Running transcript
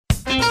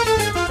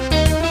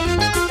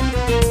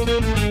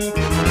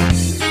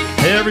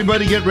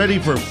everybody, get ready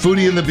for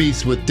Foodie and the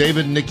Beast with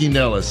David and Nikki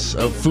Nellis.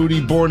 A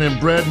foodie born and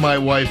bred, my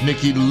wife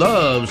Nikki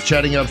loves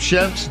chatting up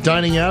chefs,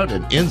 dining out,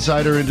 and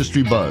insider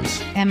industry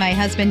buzz. And my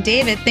husband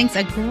David thinks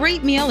a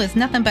great meal is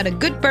nothing but a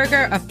good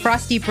burger, a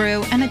frosty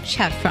brew, and a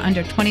check for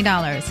under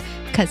 $20.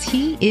 Because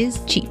he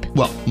is cheap.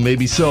 Well,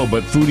 maybe so,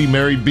 but Foodie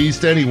married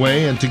Beast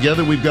anyway, and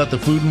together we've got the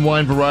Food and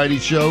Wine Variety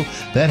Show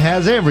that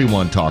has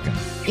everyone talking.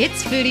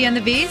 It's Foodie and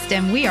the Beast,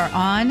 and we are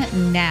on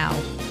now.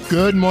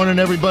 Good morning,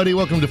 everybody.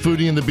 Welcome to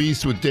Foodie and the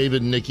Beast with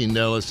David and Nikki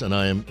Nellis, and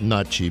I am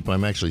not cheap.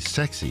 I'm actually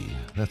sexy.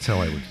 That's how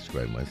I would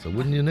describe myself.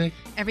 Wouldn't you, Nick?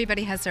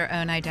 Everybody has their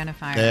own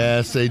identifier.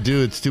 Yes, they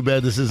do. It's too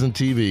bad this isn't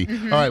TV.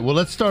 All right, well,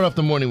 let's start off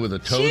the morning with a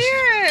toast.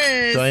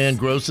 Cheers! Diane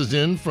Gross is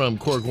in from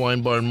Cork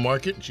Wine Bar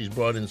Market. She's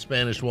brought in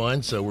Spanish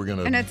wine, so we're going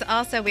to... And it's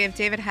also, we have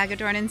David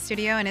Hagedorn in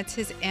studio, and it's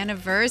his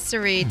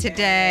anniversary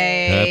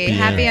today.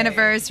 Happy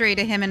anniversary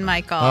to him and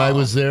Michael. I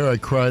was there. I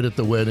cried at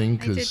the wedding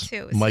because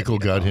too. Michael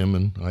got him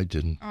and I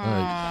didn't.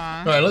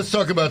 All right, let's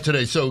talk about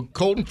today. So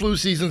cold and flu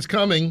season's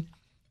coming,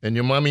 and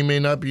your mommy may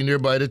not be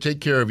nearby to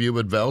take care of you,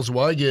 but Val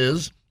Zweig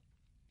is.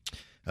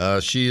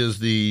 She is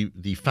the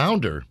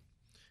founder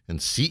and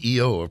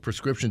CEO of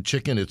Prescription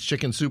Chicken. It's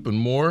chicken soup and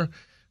more.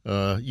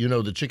 You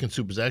know, the chicken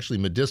soup is actually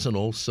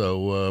medicinal,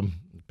 so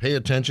pay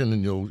attention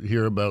and you'll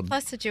hear about...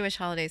 Plus the Jewish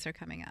holidays are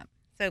coming up.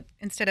 So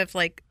instead of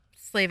like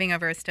slaving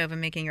over a stove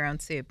and making your own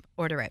soup,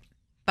 order it.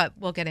 But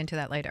we'll get into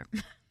that later.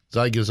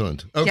 Sei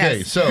gesund. Okay,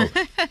 yes. So,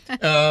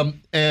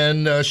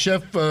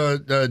 Chef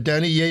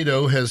Danny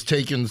Yato has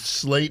taken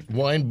Slate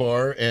Wine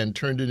Bar and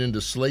turned it into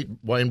Slate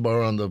Wine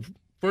Bar on the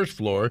first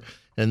floor,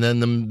 and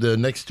then the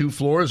next two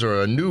floors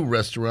are a new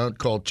restaurant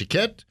called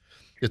Chiquette.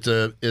 It's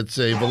a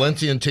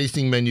Valencian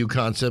tasting menu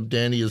concept.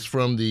 Danny is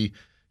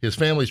his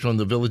family's from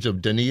the village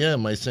of Denia.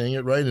 Am I saying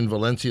it right? In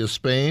Valencia,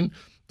 Spain.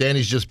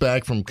 Danny's just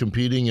back from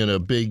competing in a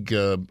big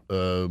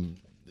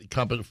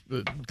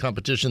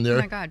competition there. Oh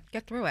my God,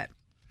 get through it.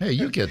 Hey,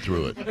 you get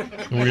through it.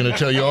 And we're going to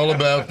tell you all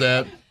about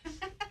that.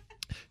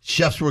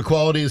 Chefs for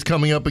Equality is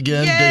coming up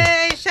again.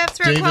 Yay, Chefs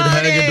for David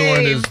Equality.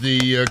 Hagedorn is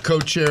the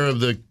co-chair of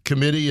the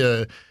committee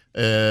at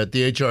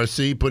the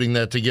HRC putting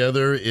that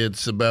together.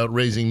 It's about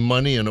raising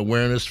money and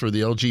awareness for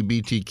the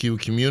LGBTQ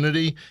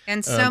community.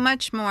 And so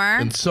much more.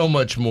 And so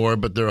much more.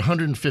 But there are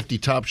 150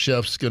 top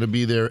chefs going to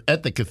be there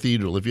at the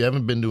cathedral. If you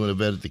haven't been to an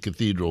event at the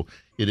cathedral,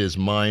 it is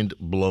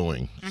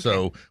mind-blowing. Okay.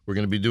 So we're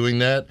going to be doing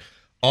that.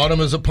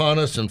 Autumn is upon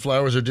us, and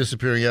flowers are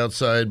disappearing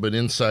outside, but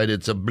inside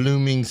it's a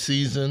blooming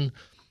season.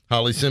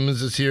 Holly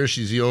Simmons is here.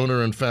 She's the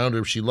owner and founder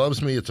of She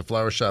Loves Me. It's a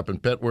flower shop in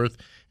Petworth,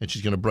 and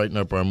she's going to brighten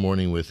up our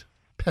morning with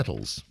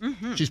petals.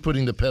 Mm-hmm. She's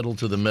putting the pedal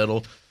to the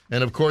metal.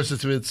 And, of course,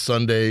 it's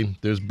Sunday.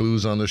 There's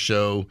booze on the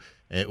show.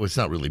 And it's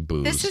not really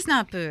booze. This is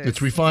not booze.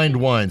 It's refined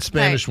wine,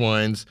 Spanish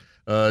wines.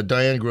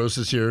 Diane Gross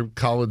is here.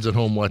 Colin's at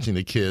home watching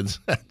the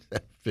kids.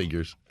 That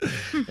figures.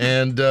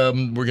 And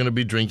we're going to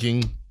be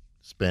drinking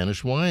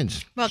Spanish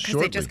wines. Well, because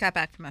they just got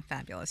back from a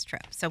fabulous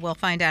trip. So we'll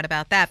find out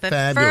about that. But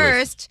Fabulous.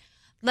 First,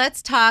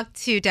 let's talk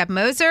to Deb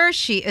Moser.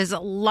 She is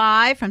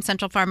live from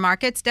Central Farm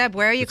Markets. Deb,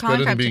 where are you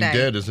calling from today? It's better than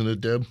being dead, isn't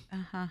it, Deb?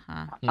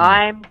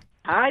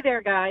 Hi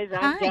there, guys.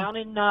 I'm down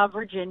in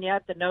Virginia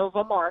at the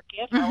Nova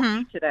Market. How are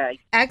you today?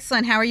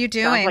 Excellent. How are you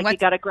doing? Sounds like you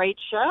got a great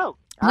show.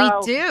 We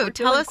do.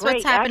 Tell us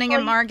what's happening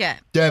in Margate.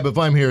 Deb, if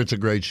I'm here, it's a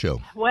great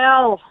show.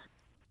 Well,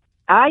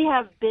 I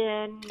have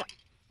been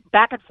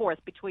back and forth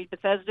between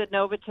Bethesda and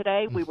Nova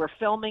today. We were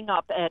filming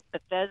up at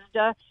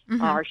Bethesda. Mm-hmm.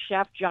 Our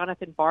chef,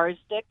 Jonathan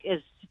Barsdick,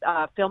 is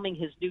filming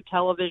his new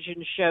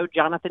television show,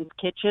 Jonathan's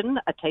Kitchen,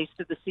 A Taste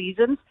of the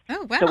Seasons.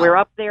 Oh, wow. So we're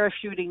up there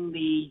shooting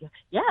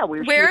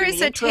Where is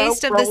A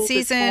Taste of the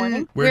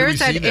Season? Where is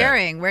that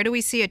airing? Where do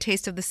we see A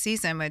Taste of the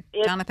Season with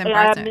Jonathan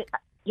Barsdick?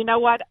 You know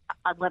what?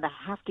 I'm going to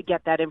have to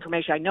get that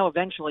information. I know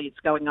eventually it's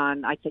going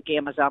on, I think,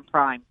 Amazon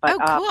Prime. But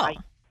cool. I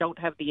don't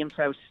have the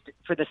info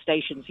for the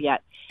stations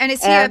yet. And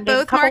is he at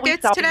both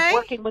markets today? I'll be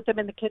working with him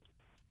in the kitchen.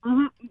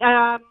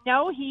 Mm-hmm.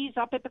 No, he's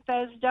up at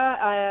Bethesda,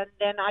 and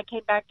then I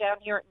came back down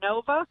here at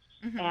Nova,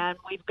 and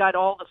we've got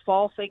all the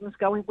fall things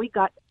going. We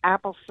got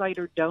apple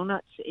cider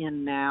donuts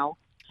in now.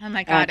 Oh,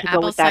 my God.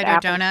 Apple cider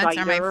donuts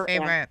are my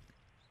favorite.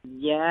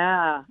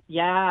 Yeah.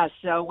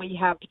 So we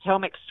have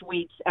Potomac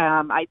Sweets.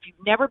 If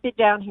you've never been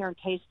down here and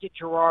tasted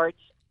Gerard's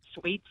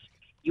Sweets,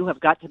 you have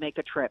got to make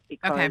a trip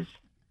because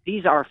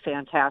these are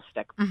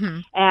fantastic. Mm-hmm.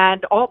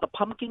 And all the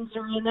pumpkins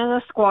are in and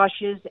the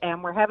squashes,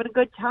 and we're having a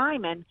good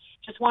time. And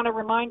just want to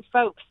remind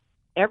folks,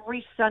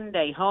 every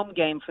Sunday home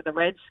game for the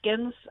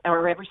Redskins,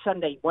 or every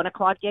Sunday 1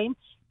 o'clock game,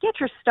 get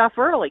your stuff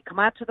early. Come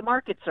out to the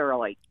markets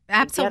early.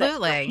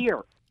 Absolutely.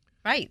 Here.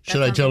 Right.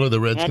 Should I tell her the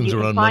Redskins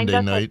are on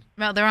Monday night?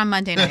 Well, they're on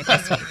Monday night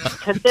this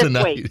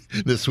week.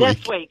 This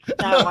week.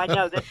 No, I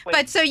know this week.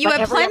 But so you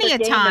have plenty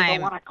of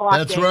time.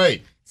 That's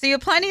right. So you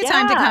have plenty of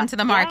time to come to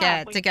the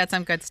market to get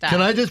some good stuff.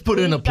 Can I just put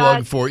in a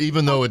plug for,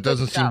 even though it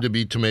doesn't seem to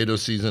be tomato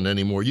season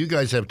anymore, you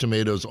guys have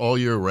tomatoes all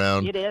year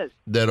round. It is.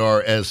 That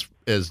are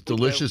as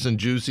delicious and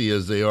juicy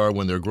as they are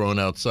when they're grown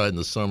outside in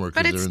the summer.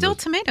 But it's still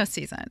tomato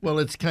season. Well,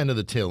 it's kind of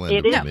the tail end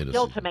of tomato season. It is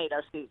still tomato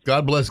season.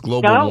 God bless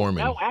global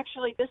warming. No,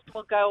 actually, this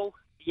will go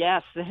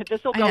Yes,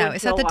 this will go. I know.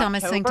 Is that the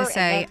dumbest thing to October,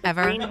 say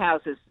ever?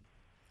 Greenhouses.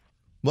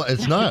 Well,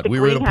 it's not. We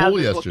were at a pool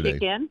yesterday.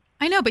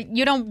 I know, but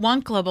you don't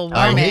want global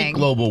warming. I hate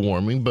global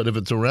warming, but if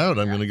it's around,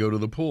 I'm going to go to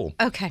the pool.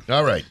 Okay.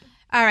 All right.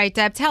 All right,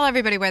 Deb, tell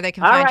everybody where they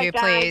can find you,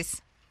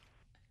 guys. please.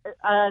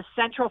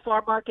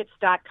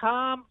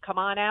 CentralFarmMarkets.com. Come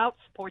on out,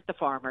 support the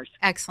farmers.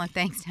 Excellent.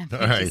 Thanks, Deb.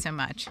 Thank you so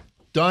much.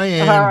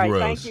 Diane All right,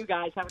 Gross. thank you,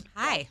 guys.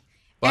 Hi.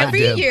 Bye, Every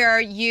Deb. year,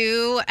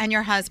 you and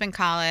your husband,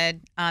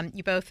 Khalid,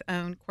 you both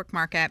own Cork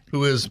Market.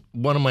 Who is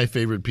one of my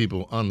favorite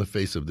people on the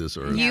face of this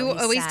earth. You we're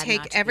always sad take,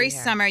 not to every be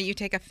here. summer, you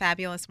take a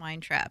fabulous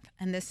wine trip.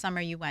 And this summer,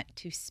 you went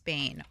to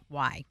Spain.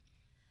 Why?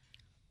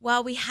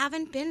 Well, we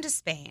haven't been to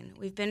Spain.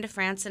 We've been to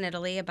France and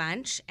Italy a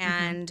bunch,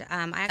 and I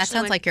actually That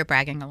sounds like you're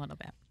bragging a little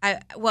bit.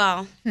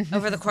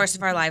 over the course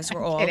of our lives,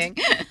 we're old. Kidding.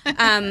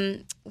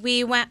 I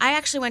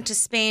actually went to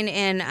Spain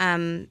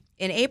in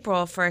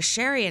April for a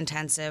sherry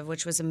intensive,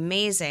 which was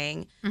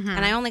amazing.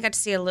 And I only got to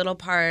see a little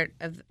part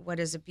of what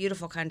is a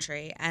beautiful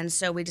country. And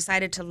so we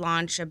decided to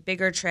launch a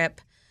bigger trip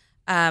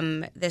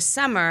this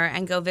summer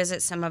and go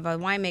visit some of our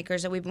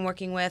winemakers that we've been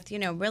working with,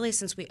 really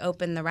since we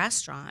opened the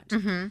restaurant.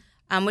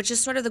 Which is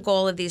sort of the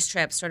goal of these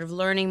trips, sort of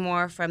learning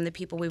more from the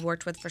people we've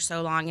worked with for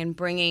so long and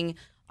bringing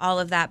all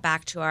of that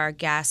back to our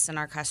guests and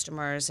our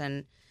customers.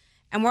 And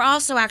we're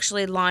also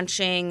actually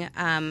launching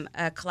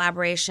a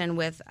collaboration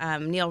with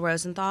Neil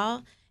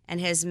Rosenthal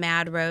and his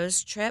Mad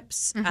Rose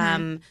trips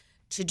to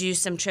do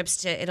some trips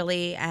to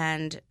Italy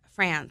and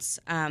France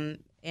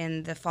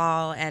in the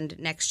fall and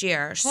next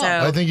year. So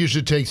I think you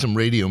should take some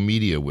radio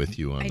media with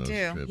you on those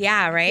trips.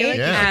 Yeah, right. I feel like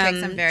you Yeah. should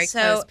take some very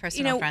close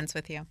personal friends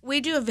with you.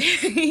 We do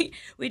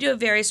a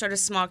very sort of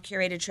small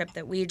curated trip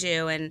that we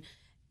do,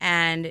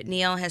 and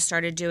Neil has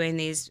started doing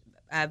these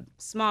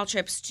small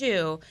trips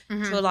too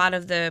to a lot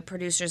of the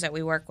producers that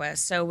we work with.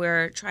 So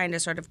we're trying to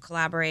sort of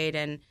collaborate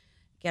and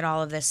get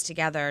all of this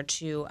together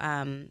to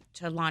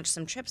launch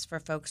some trips for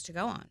folks to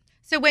go on.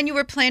 So when you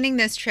were planning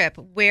this trip,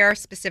 where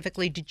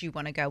specifically did you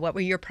want to go? What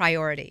were your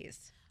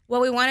priorities? Well,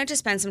 we wanted to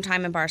spend some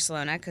time in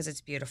Barcelona because it's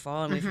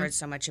beautiful and we've heard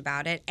so much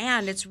about it.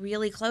 And it's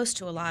really close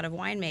to a lot of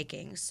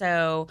winemaking.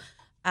 So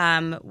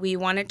we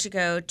wanted to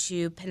go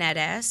to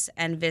Penedès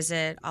and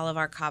visit all of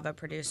our cava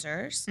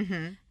producers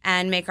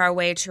and make our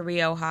way to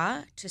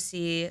Rioja to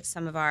see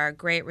some of our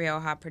great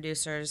Rioja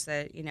producers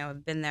that,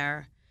 have been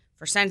there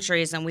for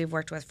centuries and we've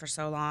worked with for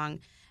so long.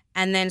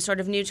 And then sort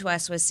of new to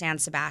us was San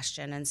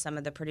Sebastian and some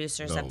of the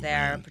producers up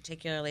there,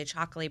 particularly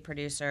chocolate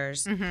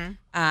producers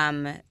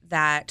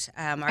that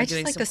are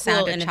doing like some the sound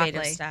cool, of innovative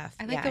chocolate. stuff.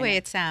 I like the way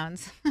it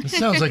sounds. It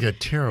sounds like a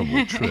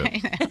terrible trip.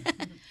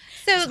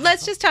 So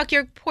let's just talk.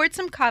 You poured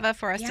some cava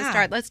for us to Yeah.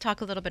 start. Let's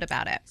talk a little bit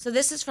about it. So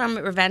this is from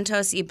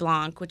Reventos y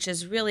Blanc, which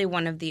is really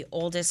one of the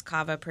oldest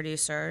cava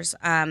producers.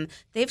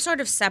 They've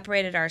sort of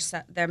separated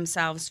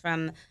themselves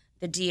from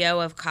the DO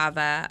of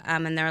cava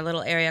in their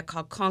little area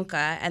called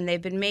Conca, and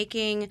they've been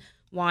making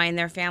wine.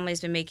 Their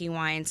family's been making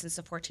wine since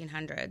the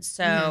 1400s,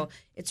 so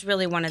it's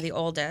really one of the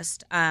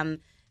oldest.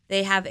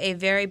 They have a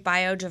very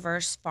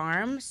biodiverse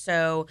farm,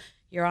 so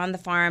you're on the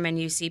farm and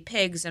you see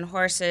pigs and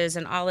horses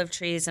and olive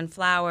trees and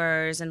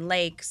flowers and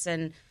lakes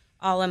and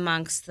all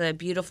amongst the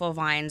beautiful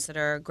vines that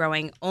are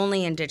growing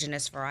only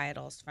indigenous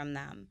varietals from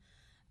them.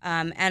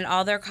 And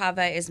all their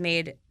cava is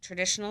made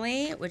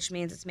traditionally, which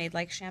means it's made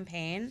like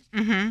champagne.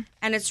 And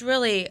it's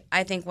really,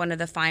 I think, one of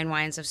the fine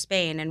wines of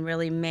Spain and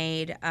really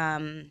made,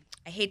 I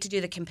hate to do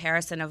the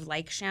comparison of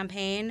like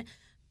champagne,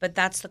 but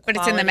that's the quality.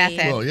 But it's in the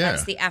method. Well, yeah.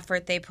 That's the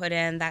effort they put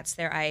in. That's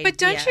their idea. But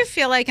don't you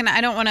feel like, and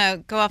I don't want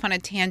to go off on a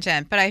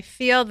tangent, but I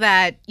feel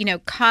that,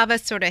 cava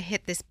sort of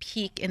hit this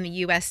peak in the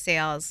U.S.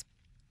 sales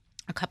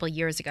a couple of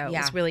years ago. It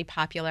was really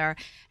popular.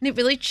 And it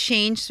really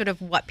changed sort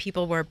of what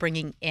people were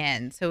bringing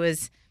in. So it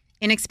was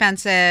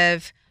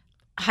inexpensive,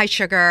 high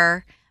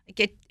sugar.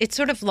 It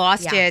sort of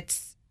lost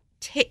its,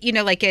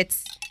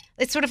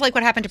 it's sort of like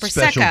what happened to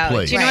Special Prosecco.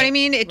 place. Do you know what I Right,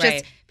 mean?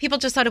 right. People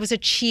just thought it was a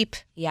cheap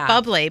Yeah.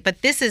 bubbly,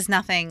 but this is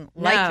nothing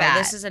like No, that.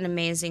 this is an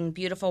amazing,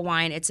 beautiful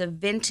wine. It's a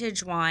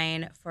vintage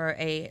wine for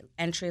a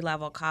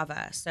entry-level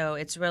cava, so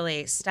it's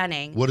really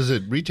stunning. What does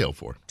it retail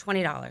for?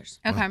 $20.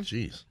 Okay. Oh,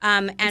 jeez.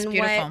 And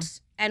beautiful.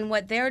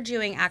 what they're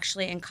doing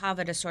actually in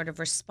cava to sort of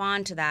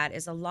respond to that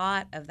is a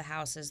lot of the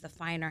houses, the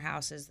finer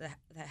houses, the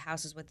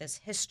houses with this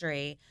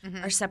history,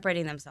 are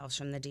separating themselves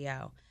from the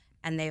DO.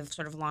 And they've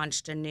sort of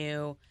launched a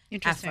new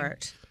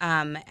effort.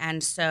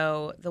 And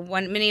so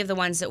many of the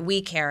ones that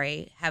we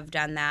carry have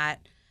done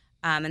that.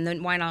 And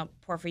the wine I'll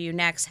pour for you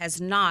next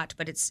has not,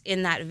 but it's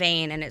in that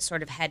vein and it's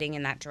sort of heading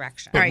in that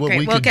direction. All right, What great.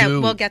 we We'll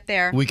could get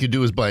there. We could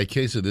do is buy a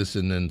case of this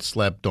and then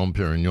slap Dom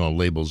Perignon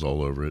labels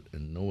all over it,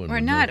 and no one Or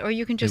would not, know. or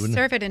you can They just wouldn't-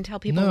 serve it and tell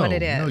people what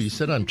it is. No, you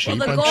said I'm cheap.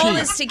 Well, the I'm goal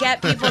cheap. is to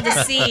get people to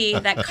see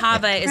that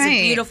cava is Right.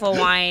 a beautiful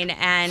wine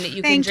and you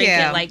can Thank drink you.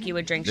 it like you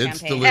would drink It's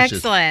champagne. delicious.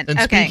 Excellent. And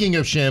Okay. speaking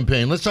of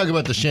champagne, let's talk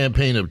about the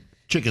champagne of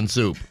chicken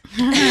soup.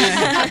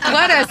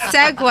 What a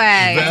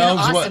segue. Val's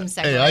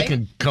awesome Hey, I segue.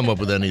 can come up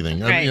with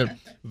anything. Right.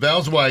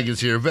 Val Zweig is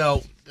here.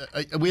 Val,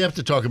 we have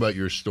to talk about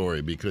your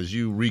story because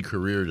you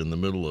re-careered in the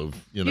middle of,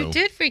 You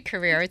did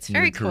re-career. It's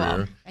very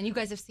cool. And you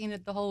guys have seen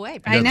it the whole way.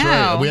 I know.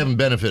 Right. We haven't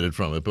benefited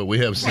from it, but we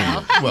have seen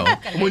it. Well,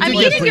 I'm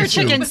eating your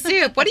chicken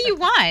soup. What do you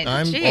want?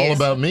 I'm all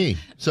about me.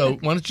 So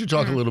why don't you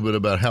talk a little bit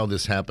about how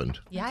this happened?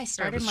 Yeah, I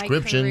started my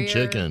Prescription career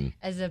Chicken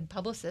as a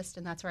publicist,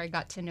 and that's where I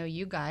got to know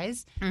you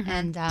guys.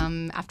 And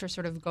after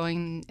sort of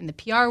going in the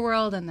PR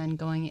world and then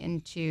going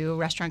into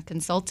restaurant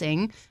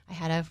consulting, I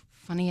had a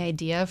funny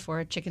idea for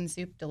a chicken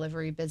soup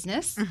delivery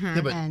business.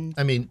 Yeah,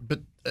 but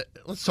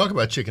let's talk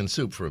about chicken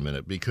soup for a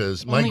minute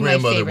because my Only my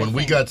grandmother, favorite when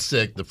we thing. got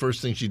sick, the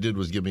first thing she did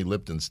was give me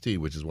Lipton's tea,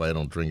 which is why I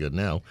don't drink it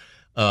now,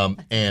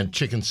 and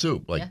chicken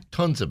soup,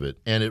 tons of it,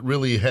 and it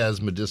really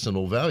has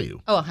medicinal value.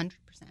 Oh, 100%.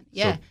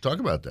 Yeah. So talk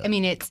about that. I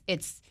mean, it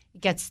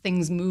gets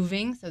things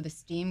moving, so the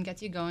steam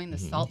gets you going. The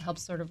salt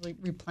helps sort of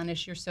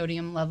replenish your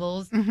sodium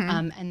levels.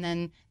 And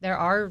then there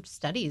are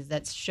studies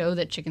that show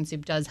that chicken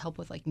soup does help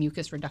with like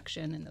mucus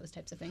reduction and those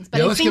types of things.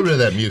 But let's get rid of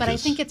that mucus. But I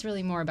think it's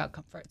really more about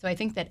comfort. So I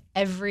think that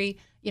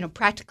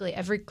practically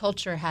every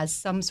culture has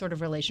some sort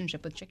of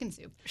relationship with chicken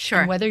soup.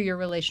 Sure. And whether your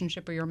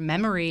relationship or your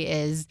memory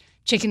is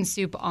chicken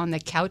soup on the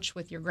couch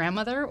with your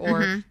grandmother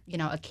or,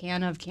 a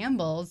can of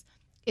Campbell's,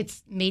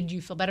 it's made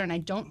you feel better. And I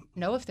don't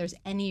know if there's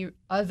any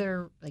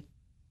other like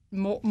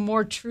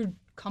more true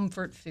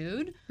comfort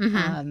food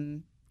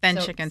than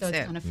chicken soup.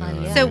 It's kind of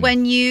fun. Yeah. So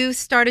when you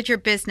started your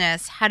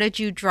business, who did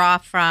you draw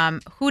from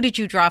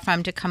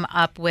to come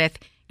up with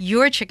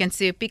your chicken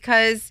soup?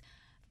 Because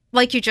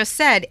like you just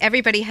said,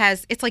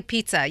 it's like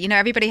pizza.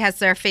 Everybody has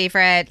their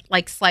favorite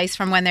like slice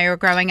from when they were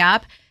growing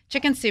up.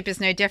 Chicken soup is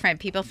no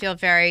different. People feel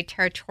very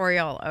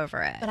territorial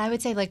over it. But I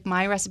would say like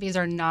my recipes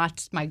are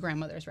not my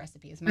grandmother's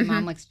recipes. My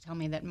mom likes to tell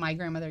me that my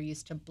grandmother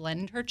used to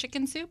blend her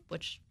chicken soup,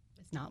 which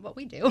is not what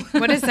we do.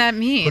 What does that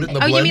mean? Put it in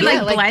the You mean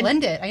blender? like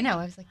blend it? I know.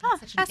 I was like, that's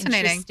such an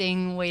fascinating.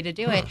 interesting way to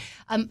do it.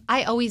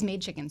 I always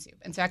made chicken soup.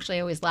 And so actually I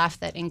always laugh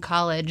that in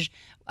college,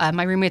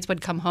 my roommates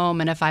would come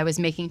home and if I was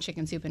making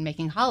chicken soup and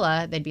making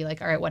challah, they'd be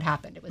like, all right, what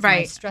happened? It was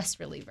my stress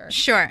reliever.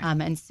 Sure.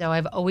 And so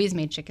I've always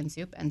made chicken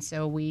soup. And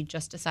so we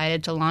just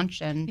decided to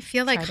launch and I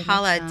feel like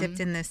challah dipped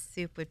in this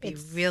soup would be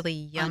really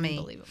yummy.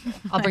 Unbelievable.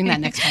 I'll bring that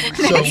next time.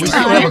 So we still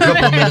have a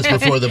couple of minutes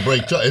before the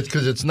break. It's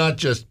because it's not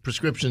just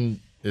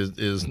prescription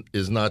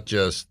is not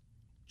just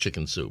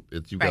chicken soup.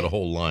 You've got a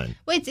whole line.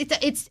 Well,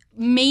 it's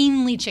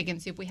mainly chicken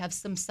soup. We have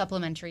some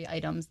supplementary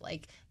items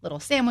like little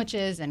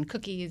sandwiches and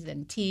cookies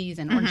and teas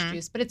and orange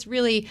juice, but it's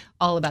really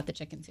all about the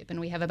chicken soup. And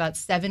we have about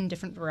 7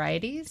 different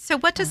varieties. So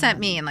what does that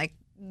mean? Like,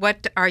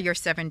 what are your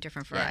 7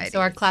 different varieties? Yeah,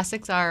 so our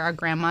classics are our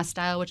grandma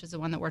style, which is the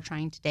one that we're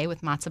trying today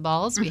with matzo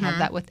balls. We have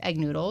that with egg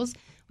noodles.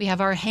 We have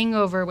our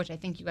hangover, which I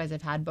think you guys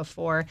have had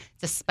before.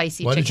 It's a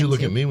spicy Why chicken did you look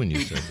soup. at me when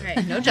you said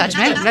that? No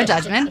judgment. No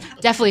judgment.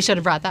 Definitely should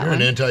have brought that You're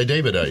one. an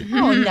anti-Davidite.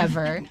 Oh,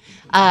 never.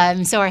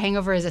 So our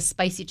hangover is a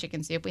spicy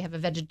chicken soup. We have a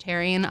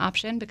vegetarian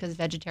option because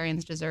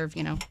vegetarians deserve,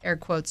 air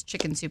quotes,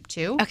 chicken soup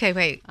too. Okay,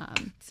 wait.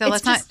 So It's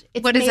let's not.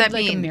 It's What does made that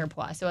like mean? a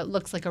mirepoix, so it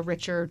looks like a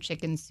richer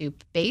chicken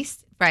soup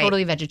base. Right.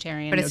 Totally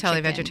vegetarian. But it's no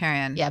totally chicken.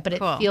 vegetarian. Yeah, but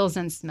Cool. it feels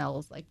and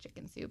smells like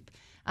chicken soup.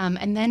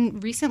 And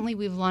then recently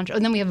we've launched.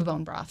 And then we have a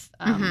bone broth,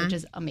 which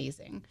is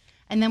amazing.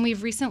 And then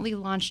we've recently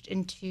launched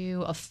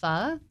into a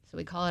pho. So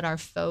we call it our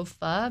faux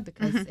pho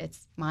because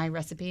it's my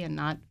recipe and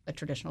not a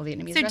traditional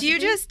Vietnamese recipe. So do you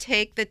just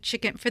take the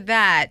chicken for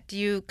that?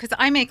 Because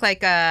I make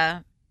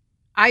I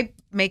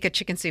make a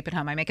chicken soup at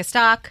home. I make a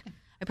stock.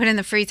 I put it in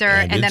the freezer,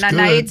 and then it's on good.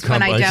 nights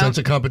when I I don't. sense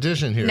a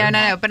competition here.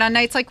 No. But on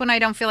nights like when I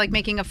don't feel like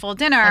making a full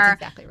dinner, That's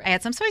exactly right. I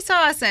add some soy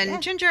sauce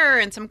and ginger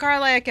and some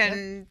garlic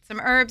and some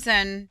herbs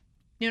and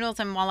noodles,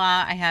 and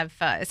voila, I have.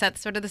 Is that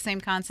sort of the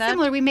same concept?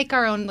 Similar. We make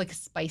our own like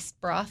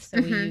spiced broth. So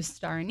we use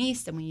star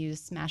anise and we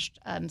use smashed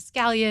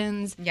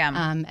scallions. Yum.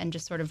 And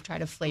just sort of try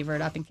to flavor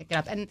it up and kick it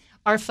up. And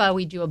our pho,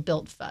 we do a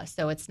built pho.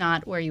 So it's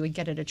not where you would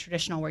get it a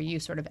traditional where you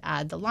sort of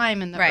add the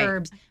lime and the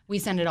herbs. We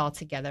send it all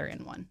together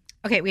in one.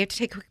 Okay, we have to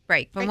take a quick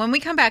break. But when we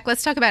come back,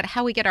 let's talk about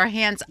how we get our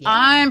hands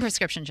on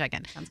prescription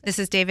chicken. This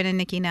is David and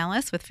Nikki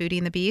Nellis with Foodie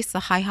and the Beast.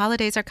 The high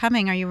holidays are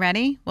coming. Are you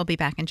ready? We'll be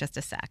back in just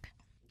a sec.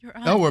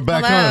 Oh, we're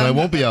back Hello. on, and I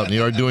won't be out in the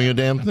yard doing a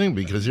damn thing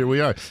because here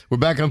we are. We're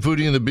back on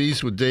Foodie and the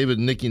Beast with David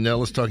and Nikki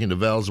Nellis talking to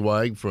Val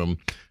Zweig from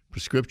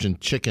Prescription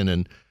Chicken,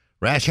 and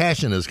Rosh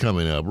Hashanah is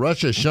coming up.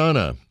 Rosh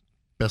Hashanah,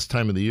 best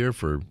time of the year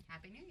for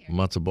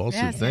matzo ball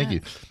soup. Thank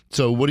you.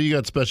 So what do you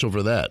got special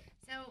for that?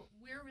 So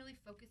we're really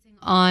focusing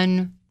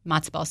on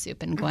matzo ball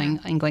soup and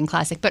going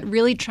classic, but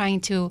really trying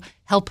to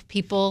help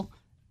people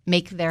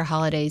make their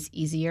holidays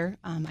easier.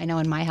 I know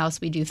in my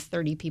house we do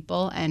 30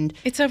 people, and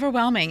It's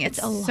overwhelming. It's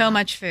a lot. so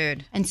much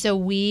food. And so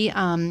we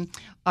are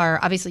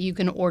obviously you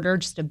can order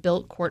just a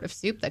built quart of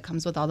soup that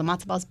comes with all the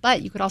matzo balls,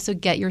 but you could also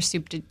get your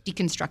soup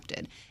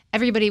deconstructed.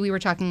 We were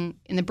talking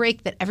in the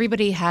break that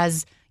everybody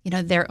has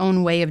their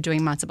own way of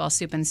doing matzo ball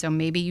soup, and so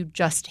maybe you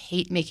just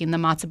hate making the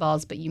matzo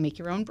balls, but you make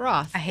your own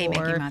broth. I hate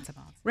making matzo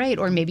balls. Right,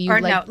 or maybe you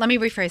no, let me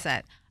rephrase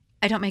that.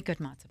 I don't make good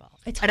matzo balls.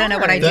 It's I don't know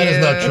what I hard. do. That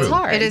is not true. It's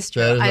hard. It is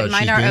true. That is not-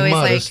 Mine she's are being always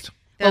modest. like.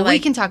 Well, we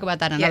can talk about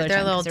that another they're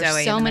time a little because there's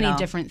doughy so in the many middle.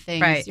 different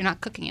things. Right. You're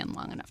not cooking in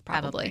long enough,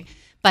 probably.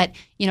 But,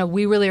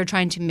 we really are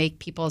trying to make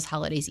people's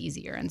holidays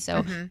easier. And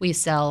so we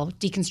sell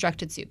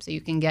deconstructed soup. So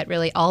you can get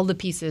really all the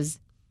pieces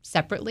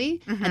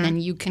separately, and then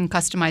you can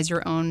customize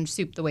your own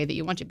soup the way that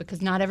you want to,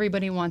 because not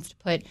everybody wants to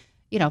put,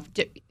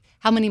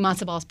 how many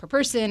matzo balls per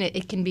person.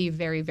 It can be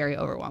very, very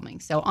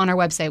overwhelming. So on our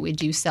website, we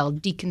do sell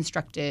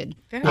deconstructed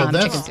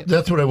chicken soup.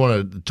 That's what I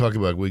want to talk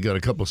about. We got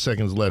a couple of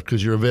seconds left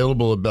because you're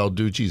available at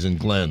Balducci's and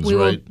Glenn's,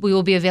 right? We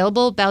will be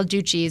available at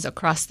Balducci's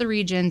across the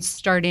region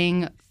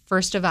starting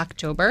 1st of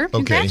October. Okay.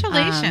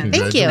 Congratulations.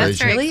 Thank you.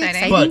 That's really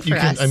exciting. But for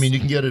us. you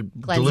can get it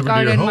Glenn's delivered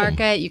Garden to your home.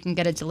 Market. You can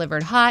get it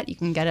delivered hot. You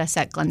can get us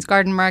at Glenn's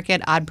Garden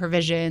Market, Odd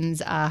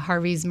Provisions.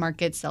 Harvey's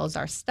Market sells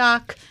our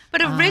stock.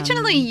 But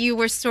originally you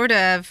were sort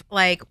of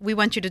like, we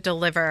want you to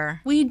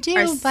deliver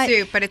our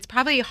soup, but it's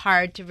probably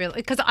hard to really,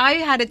 because I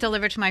had it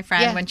delivered to my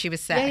friend when she was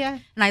sick.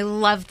 And I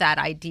love that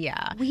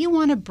idea. We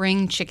want to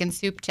bring chicken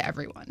soup to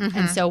everyone.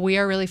 And so we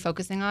are really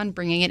focusing on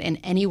bringing it in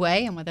any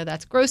way, and whether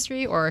that's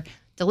grocery or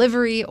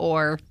delivery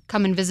or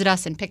come and visit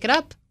us and pick it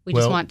up. We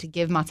just want to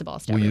give matzo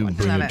balls to everyone.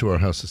 Will you bring it to our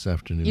house this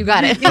afternoon? You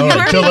got it. All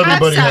right, tell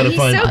everybody how to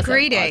find. He's so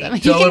greedy.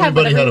 Tell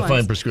everybody how to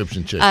find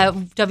Prescription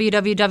Chicken.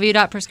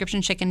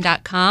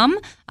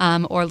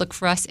 www.prescriptionchicken.com or look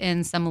for us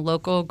in some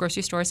local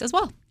grocery stores as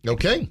well.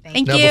 Okay.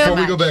 Thank you. Now,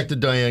 before we go back to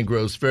Diane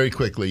Gross, very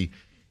quickly,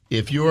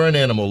 if you're an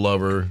animal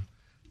lover,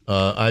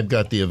 I've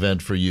got the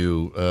event for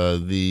you.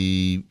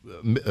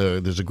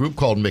 There's a group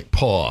called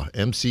McPaw,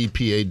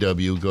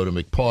 MCPAW. Go to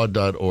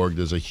McPaw.org.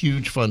 There's a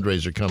huge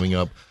fundraiser coming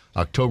up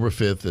October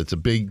 5th.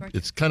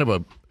 It's kind of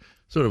a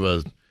sort of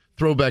a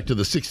throwback to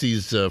the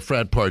 60s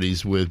frat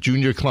parties with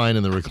Junior Klein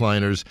and the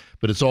Recliners,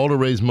 but it's all to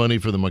raise money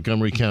for the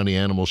Montgomery County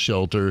Animal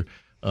Shelter.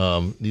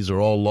 These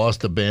are all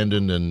lost,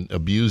 abandoned, and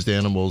abused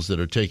animals that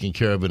are taken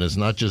care of, and it's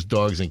not just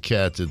dogs and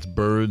cats. It's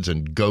birds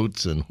and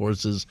goats and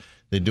horses.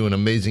 They do an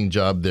amazing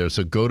job there.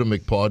 So go to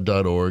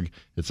McPaw.org.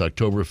 It's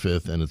October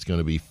 5th, and it's going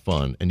to be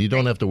fun. And you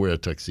don't have to wear a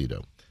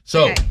tuxedo.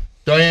 So,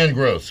 Diane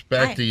Gross,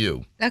 back to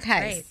you.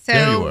 Okay.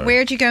 So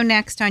where'd you go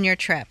next on your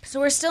trip?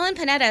 So we're still in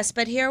Pinedas,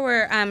 but here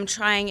we're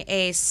trying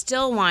a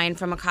still wine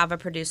from a cava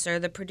producer.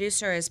 The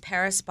producer is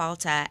Paris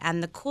Balta.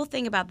 And the cool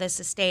thing about this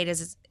estate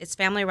is it's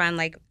family run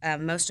like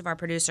most of our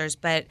producers,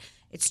 but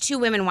it's two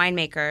women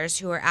winemakers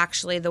who are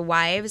actually the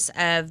wives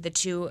of the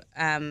two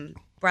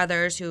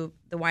brothers who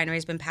the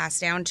winery's been passed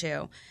down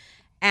to.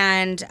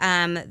 And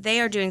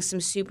they are doing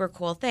some super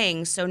cool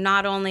things. So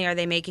not only are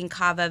they making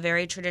cava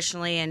very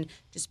traditionally and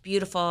just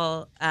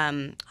beautiful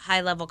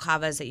high-level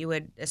cavas that you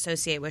would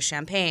associate with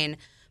champagne,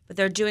 but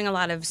they're doing a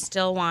lot of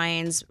still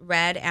wines,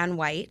 red and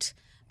white,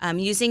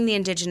 using the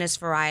indigenous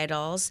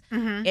varietals.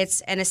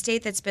 It's an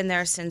estate that's been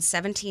there since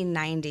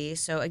 1790.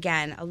 So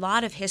again, a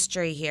lot of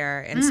history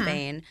here in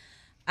Spain.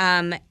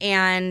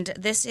 And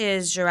this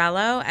is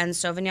Xarel·lo and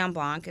Sauvignon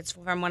Blanc. It's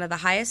from one of the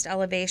highest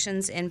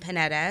elevations in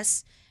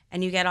Pinedas,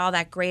 and you get all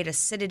that great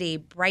acidity,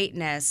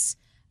 brightness,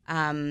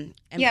 and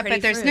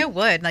but there's no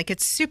wood. Like,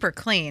 it's super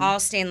clean. All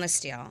stainless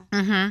steel.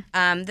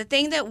 The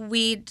thing that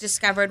we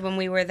discovered when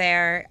we were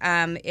there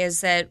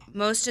is that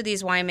most of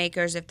these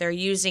winemakers, if they're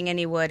using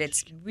any wood,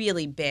 it's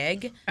really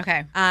big.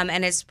 Okay.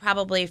 And it's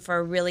probably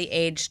for really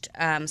aged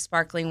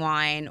sparkling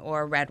wine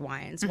or red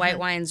wines. White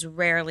wines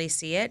rarely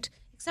see it,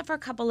 except for a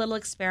couple little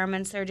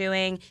experiments they're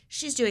doing.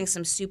 She's doing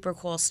some super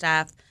cool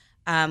stuff.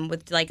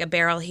 With like a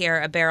barrel here,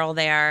 a barrel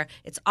there.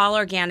 It's all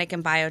organic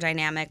and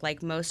biodynamic,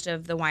 like most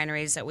of the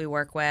wineries that we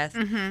work with.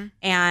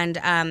 And,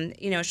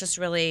 it's just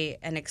really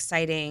an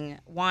exciting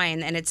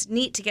wine. And it's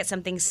neat to get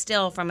something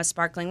still from a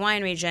sparkling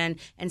wine region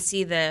and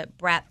see the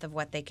breadth of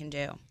what they can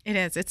do. It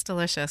is. It's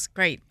delicious.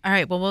 Great. All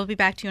right. Well, we'll be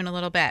back to you in a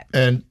little bit.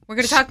 And we're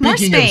going to talk more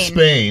Spain. Speaking of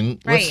Spain,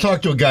 let's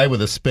talk to a guy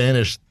with a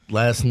Spanish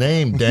last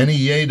name, Danny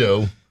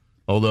Lledo.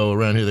 Although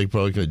around here they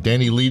probably call it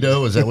Danny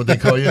Lido. Is that what they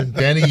call you?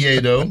 Danny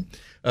Lledo.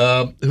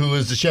 Who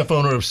is the chef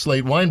owner of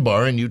Slate Wine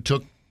Bar, and you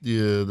took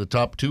the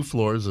top 2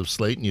 floors of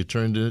Slate and you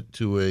turned it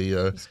to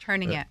a... He's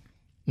turning it.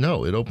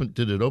 No, it opened.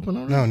 Did it open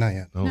already? No, not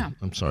yet. Oh, no.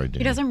 I'm sorry, Danny.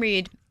 He doesn't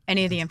read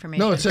any of the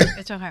information. No, it's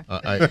okay.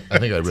 I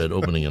think I read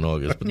opening in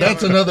August, but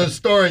that's another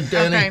story,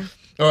 Danny. Okay.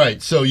 All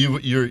right, so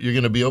you're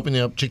going to be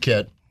opening up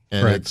Chiquette,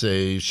 and it's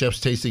a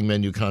chef's tasting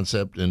menu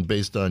concept and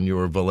based on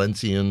your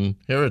Valencian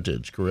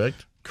heritage,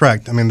 correct?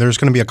 Correct. I mean, there's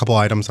going to be a couple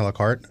items a la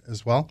carte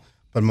as well.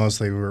 But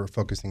mostly we're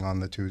focusing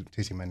on the 2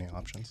 tasting menu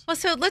options. Well,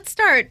 so let's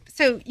start.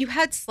 So you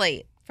had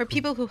Slate. For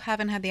people who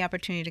haven't had the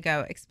opportunity to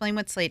go, explain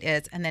what Slate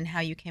is and then how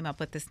you came up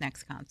with this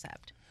next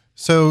concept.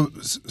 So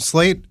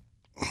Slate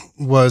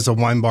was a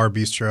wine bar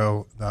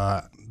bistro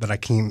that I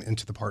came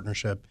into the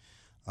partnership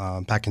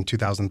back in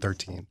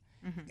 2013.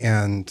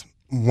 And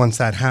once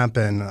that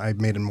happened, I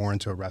made it more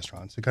into a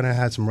restaurant. So it kind of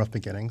had some rough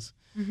beginnings.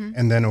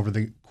 And then over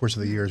the course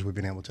of the years, we've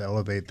been able to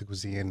elevate the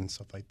cuisine and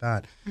stuff like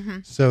that.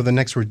 So the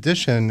next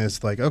edition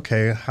is like,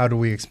 okay, how do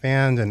we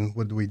expand and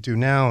what do we do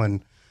now?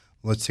 And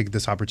let's take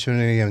this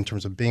opportunity in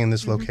terms of being in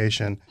this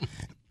location.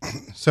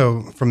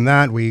 So from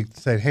that, we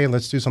said, hey,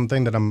 let's do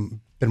something that I've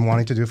been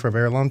wanting to do for a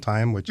very long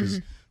time, which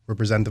is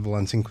represent the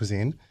Valencian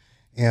cuisine.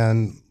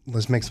 And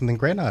let's make something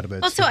great out of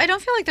it. Well, so I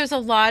don't feel like there's a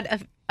lot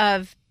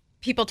of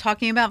people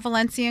talking about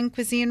Valencian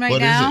cuisine right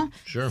What is now. it?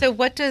 Sure. So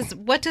what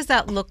does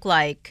that look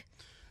like?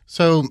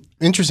 So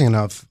interesting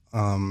enough,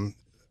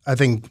 I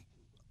think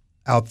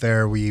out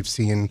there we've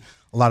seen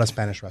a lot of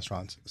Spanish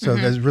restaurants. So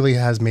that really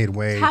has made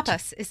way.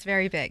 Tapas is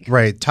very big.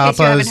 Right, tapas.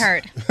 In case you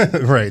haven't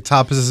heard. Right,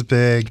 tapas is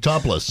big.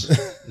 Topless.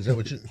 Is that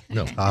what you?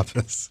 No.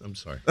 Tapas. I'm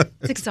sorry.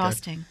 It's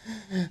exhausting.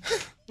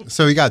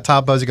 So you got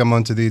tapas, you got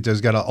montaditos,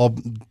 you got all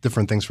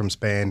different things from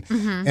Spain,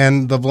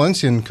 and the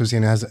Valencian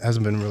cuisine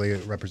hasn't been really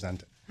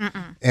represented.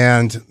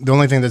 And the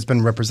only thing that's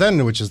been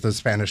represented, which is the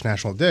Spanish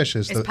national dish,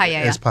 is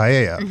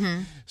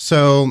paella.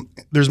 So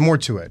there's more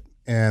to it,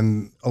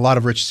 and a lot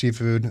of rich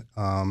seafood,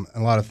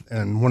 and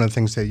one of the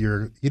things that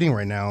you're eating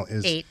right now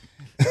is Ate.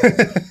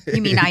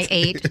 You mean I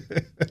ate?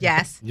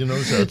 Yes. You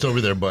notice how it's over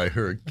there by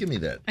her. Give me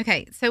that.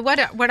 Okay, so what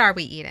are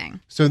we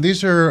eating? So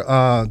these are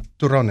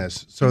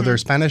turrones. So they're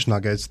Spanish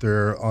nuggets.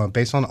 They're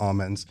based on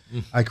almonds.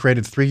 I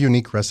created 3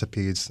 unique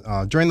recipes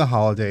during the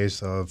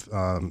holidays of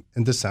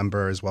in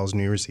December as well as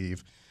New Year's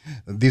Eve.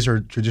 These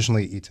are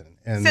traditionally eaten.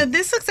 And So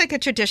this looks like a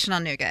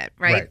traditional nougat,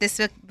 right? This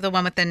is the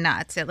one with the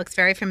nuts. It looks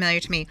very familiar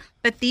to me.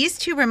 But these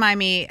two remind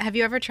me. Have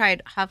you ever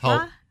tried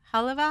halva?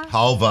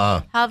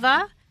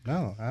 Halva.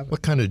 no, I haven't.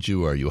 What kind of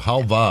Jew are you?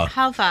 Halva.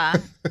 Halva.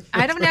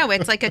 I don't know.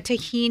 It's like a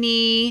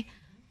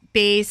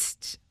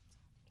tahini-based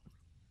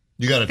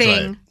You got to try it.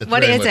 thing. It's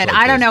What very is much it? like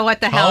I don't this. know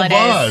what the hell it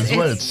Halva is. is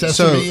what? It's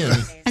sesame and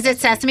Is it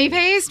sesame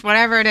paste?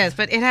 Whatever it is,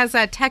 but it has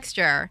a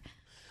texture.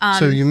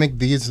 So you make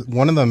these.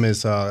 One of them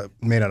is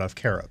made out of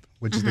carob,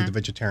 which is the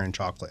vegetarian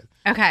chocolate.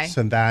 Okay.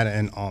 So that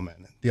and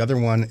almond. The other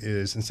one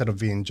is, instead of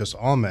being just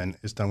almond,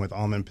 is done with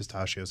almond,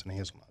 pistachios, and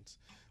hazelnuts,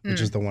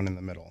 which is the one in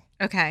the middle.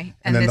 Okay.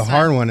 And then this the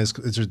hard one is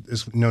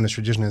known as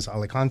traditionally as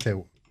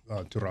Alicante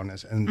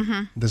turrones.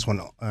 And this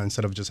one,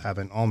 instead of just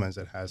having almonds,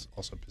 it has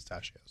also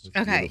pistachios.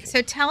 Okay.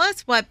 So tell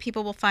us what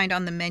people will find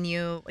on the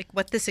menu, like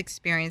what this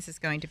experience is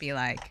going to be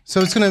like.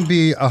 So it's going to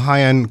be a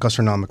high-end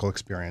gastronomical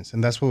experience,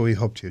 and that's what we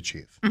hope to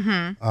achieve.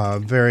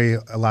 Very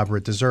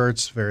elaborate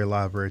desserts, very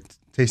elaborate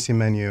tasting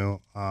menu.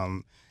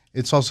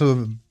 It's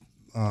also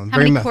How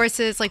many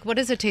courses? Like, what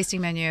is a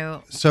tasting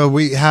menu? So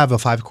we have a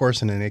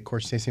 5-course and an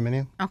 8-course tasting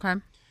menu, Okay.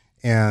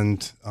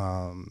 and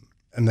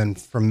then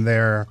from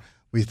there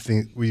we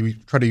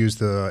try to use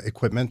the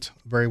equipment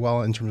very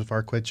well in terms of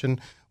our kitchen.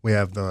 We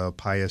have the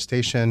paella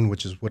station,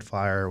 which is wood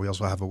fire. We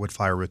also have a wood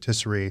fire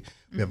rotisserie.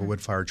 We have a wood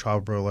fire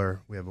child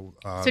broiler. We have a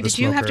So did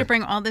you have to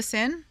bring all this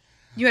in?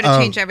 You had to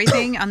change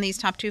everything on these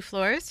top 2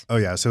 floors? Oh,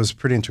 yeah. So it was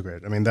pretty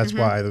integrated. I mean, that's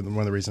why one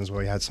of the reasons why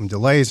we had some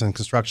delays in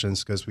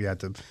constructions, because we had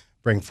to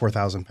bring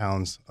 4,000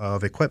 pounds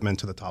of equipment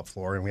to the top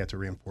floor, and we had to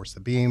reinforce the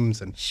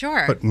beams and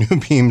Sure. put new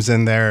beams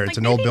in there. It's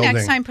an old building.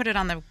 Next time, put it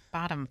on the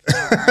bottom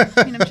floor.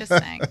 I mean, I'm just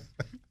saying.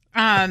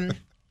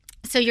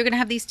 So you're going to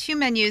have these 2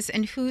 menus,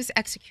 and who's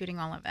executing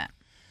all of it?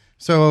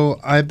 So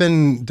I've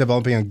been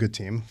developing a good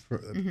team,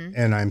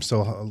 and I'm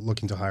still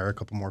looking to hire a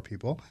couple more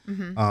people.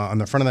 On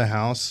the front of the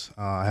house,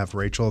 I have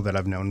Rachel that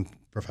I've known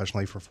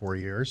professionally for 4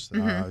 years.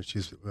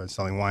 She's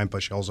selling wine,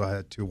 but she also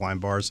had 2 wine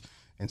bars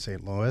in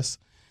St. Louis.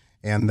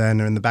 And then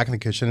in the back of the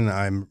kitchen,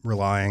 I'm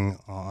relying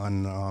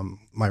on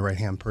my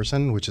right-hand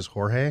person, which is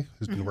Jorge,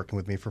 who's been working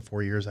with me for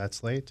 4 years at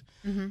Slate.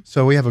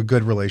 So we have a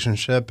good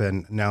relationship,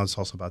 and now it's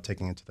also about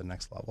taking it to the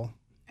next level.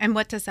 And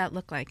what does that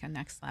look like on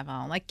next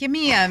level? Like, give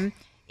me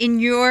in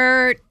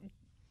your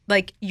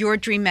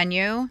dream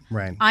menu.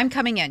 Right. I'm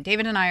coming in.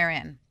 David and I are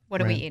in.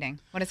 What are we eating?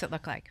 What does it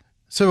look like?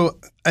 So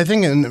I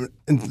think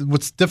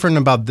what's different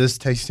about this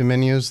tasting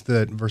menus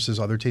versus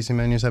other tasting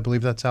menus, I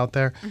believe that's out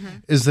there,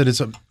 is that it's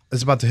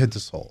about to hit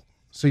the soul.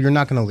 So you're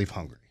not going to leave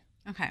hungry.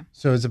 Okay.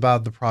 So it's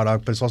about the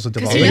product, but it's also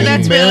Because developing.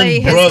 that's really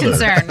his brother.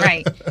 concern,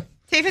 right?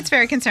 David's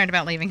very concerned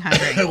about leaving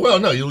hungry. Well,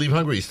 no, you leave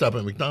hungry, you stop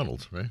at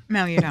McDonald's, right?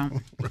 No, you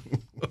don't.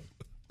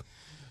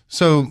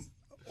 So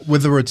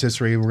with the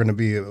rotisserie, we're going to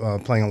be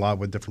playing a lot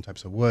with different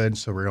types of wood.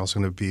 So we're also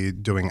going to be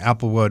doing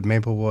applewood,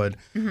 maplewood.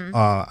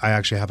 I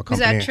actually have a Is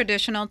company. that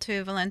traditional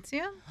to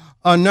Valencia?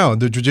 No,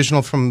 the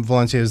traditional from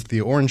Valencia is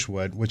the orange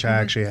wood, which I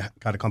actually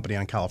got a company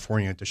in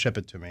California to ship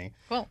it to me.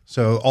 Cool.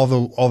 So all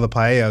the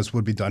paellas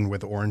would be done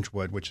with orange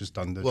wood, which is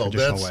done the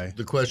traditional that's way.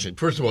 the question.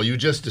 First of all, you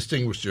just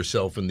distinguished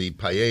yourself in the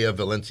Paella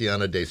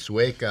Valenciana de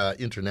Sueca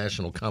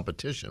international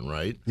competition,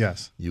 right?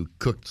 Yes. You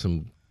cooked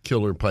some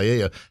killer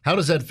paella. How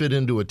does that fit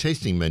into a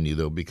tasting menu,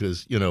 though?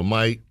 Because,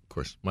 my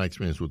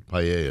experience with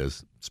paella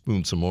is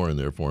spoon some more in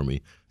there for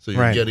me. So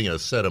you're getting a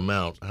set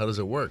amount. How does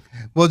it work?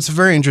 Well, it's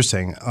very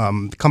interesting.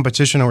 The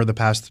competition over the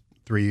past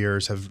 3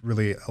 years have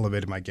really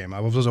elevated my game. I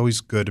was always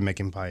good at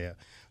making paella.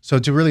 So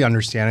to really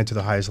understand it to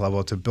the highest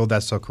level, to build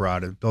that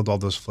sauerkraut, to build all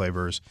those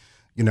flavors,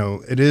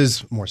 it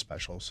is more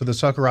special. So the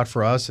sauerkraut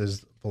for us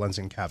is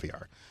Valencian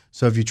caviar.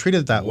 So if you treat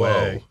it that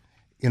way,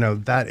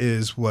 that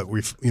is what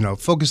we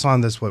focus on.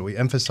 That's what we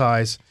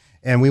emphasize.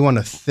 And we want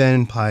a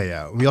thin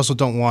paella. We also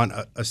don't want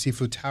a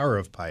seafood tower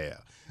of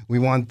paella. We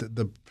want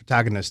the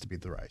protagonist to be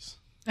the rice.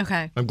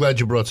 Okay. I'm glad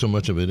you brought so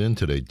much of it in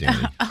today,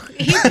 Danny. Oh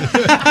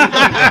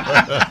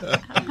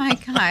my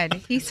God,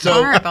 he's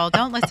horrible.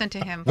 Don't listen to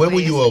him. When will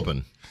please. you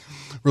open?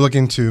 We're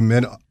looking to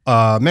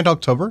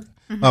mid-October.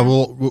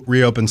 We'll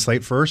reopen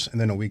Slate first,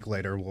 and then a week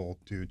later we'll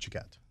do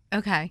Chiquette.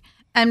 Okay.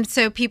 And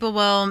so people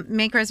will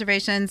make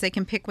reservations. They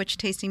can pick which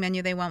tasting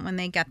menu they want when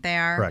they get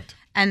there. Correct.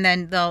 And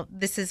then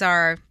this is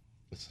the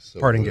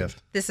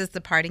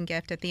parting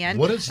gift at the end.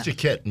 What does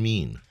Chiquette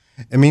mean?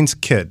 It means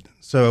kid.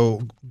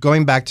 So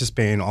going back to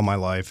Spain all my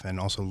life and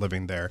also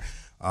living there,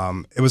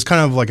 it was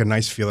kind of like a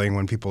nice feeling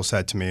when people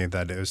said to me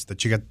that it was the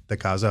Chiquette de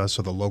casa,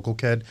 so the local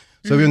kid.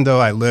 So even though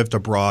I lived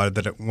abroad,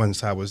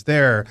 once I was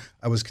there,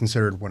 I was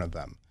considered one of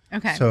them.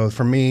 Okay. So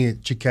for me,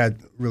 Chiquette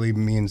really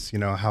means,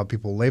 how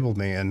people labeled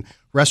me. And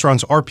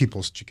restaurants are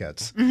people's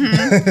Chiquettes.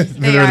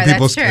 They are,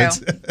 people's that's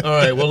true. kids. All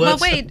right, well, Well,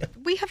 wait,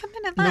 we have a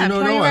minute left. No,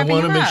 Why are you I wrapping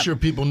want to it make up? sure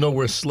people know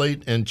where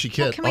Slate and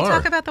Chiquette Can we are.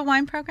 talk about the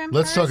wine program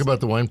Let's first? talk about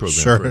the wine program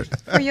Sure. first.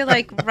 Or you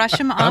rush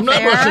him off I'm not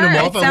air? rushing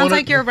him off. It sounds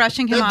like you're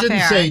rushing him off That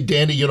didn't air. say,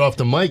 Danny, get off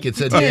the mic. It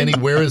said, Danny,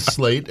 where is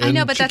Slate and I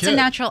know, but that's a Chiquette?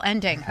 natural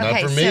ending. Not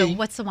Okay, for so me.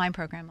 what's the wine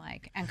program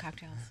like and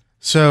cocktails?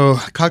 So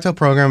cocktail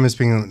program is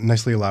being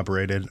nicely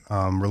elaborated.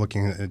 We're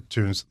looking at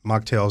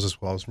mocktails as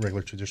well as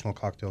regular traditional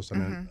cocktails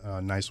in a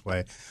nice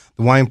way.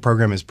 The wine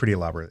program is pretty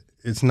elaborate.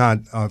 It's not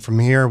from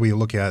here. We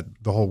look at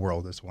the whole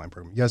world as a wine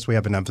program. Yes, we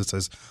have an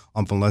emphasis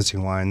on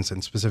Valencian wines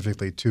and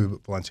specifically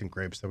 2 Valencian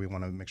grapes that we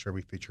want to make sure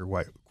we feature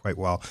quite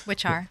well.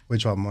 Which are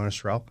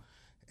Monastrell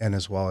and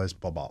as well as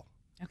Bilbao.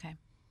 Okay.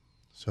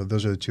 So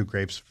those are the 2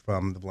 grapes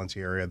from the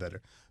Valencia area that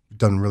are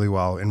done really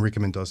well.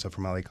 Enrique Mendoza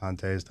from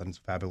Alicante has done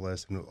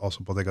fabulous, and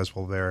also Bodegas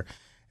Volver,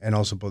 and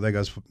also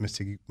Bodegas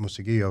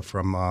Mostiguillo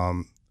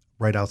from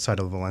right outside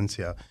of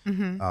Valencia,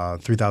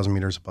 3,000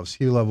 meters above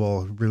sea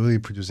level, really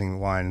producing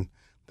wine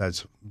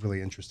that's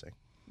really interesting.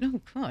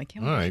 Oh, cool. I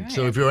can't All wait to right, try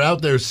so it. if you're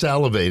out there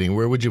salivating,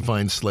 where would you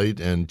find Slate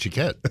and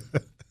Chiquette?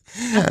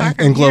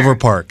 In Glover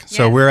Park.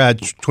 So Yes. we're at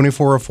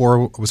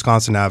 2404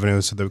 Wisconsin Avenue,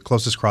 so the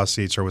closest cross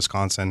seats are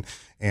Wisconsin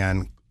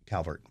and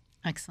Calvert.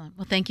 Excellent.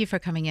 Well, thank you for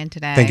coming in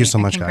today. Thank you so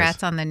much, Congrats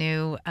guys. on the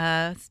new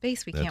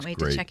space. We can't That's wait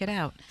great. to check it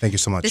out. Thank you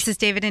so much. This is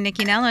David and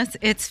Nikki Nellis.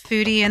 It's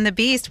Foodie and the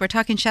Beast. We're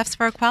talking chefs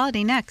for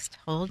equality next.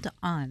 Hold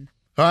on.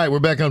 All right, we're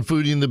back on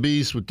Foodie and the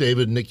Beast with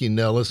David and Nikki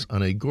Nellis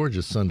on a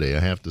gorgeous Sunday,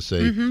 I have to say.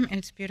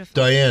 It's beautiful.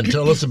 Diane,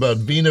 tell us about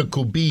Vina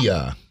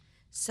Cubilla.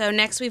 So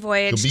next we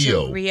voyage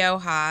Cubillo. to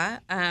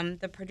Rioja.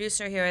 The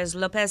producer here is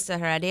Lopez de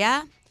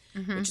Heredia,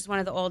 which is one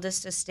of the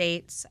oldest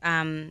estates.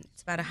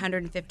 It's about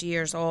 150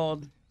 years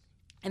old.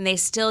 And they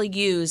still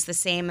use the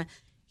same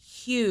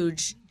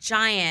huge,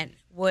 giant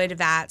wood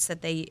vats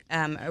that they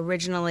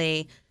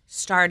originally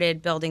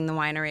started building the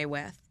winery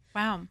with.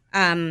 Wow.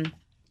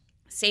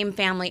 Same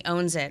family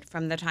owns it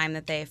from the time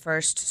that they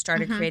first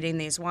started creating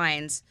these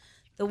wines.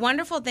 The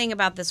wonderful thing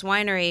about this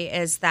winery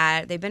is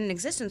that they've been in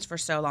existence for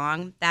so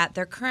long that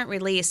their current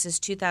release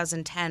is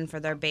 2010 for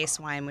their base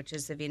wine, which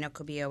is the Vino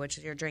Cubillo, which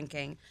you're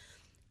drinking.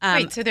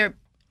 Wait, so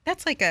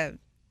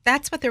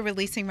that's what they're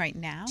releasing right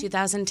now?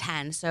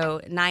 2010,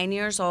 so 9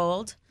 years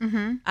old.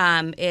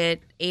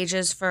 It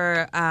ages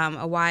for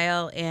a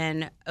while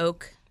in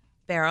oak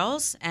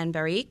barrels and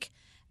barrique,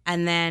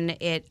 and then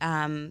it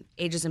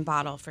ages in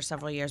bottle for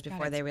several years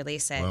before they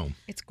release it. Wow.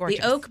 It's gorgeous.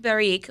 The oak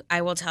barrique,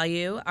 I will tell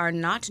you, are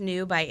not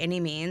new by any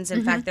means.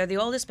 In fact, they're the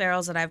oldest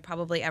barrels that I've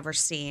probably ever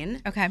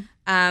seen. Okay.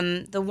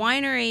 The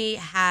winery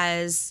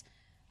has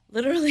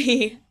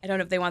literally, I don't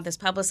know if they want this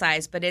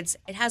publicized, but it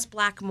has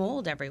black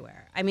mold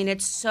everywhere. I mean,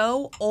 it's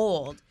so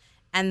old,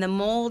 and the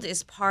mold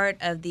is part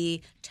of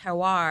the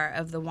terroir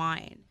of the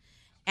wine.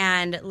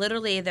 And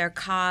literally, their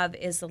cave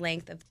is the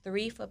length of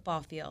 3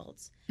 football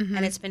fields,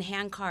 and it's been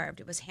hand carved.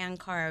 It was hand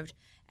carved,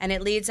 and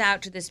it leads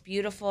out to this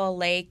beautiful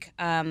lake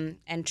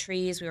and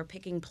trees. We were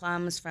picking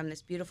plums from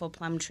this beautiful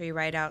plum tree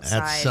right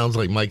outside. That sounds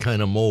like my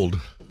kind of mold.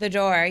 The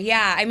door,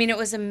 yeah. I mean, it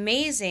was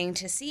amazing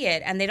to see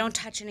it, and they don't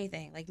touch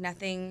anything, like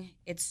nothing.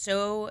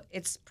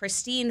 It's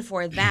pristine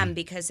for them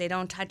because they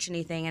don't touch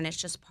anything, and it's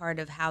just part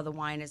of how the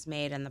wine is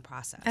made and the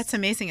process. That's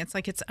amazing. It's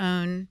like its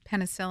own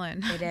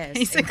penicillin. It is.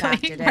 Basically, In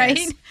fact, it right?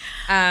 is.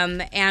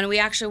 And we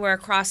actually were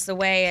across the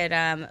way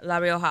at La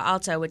Rioja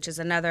Alta, which is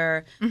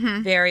another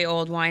very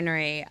old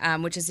winery,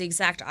 which is the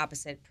exact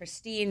opposite.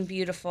 Pristine,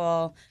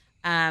 beautiful.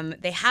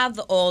 They have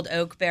the old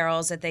oak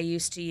barrels that they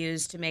used to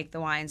use to make the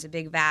wines, the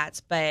big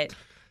vats, but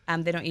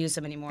they don't use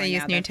them anymore. They use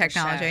now. new They're for show.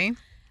 technology.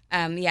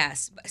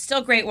 Yes, but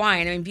still great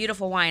wine. I mean,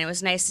 beautiful wine. It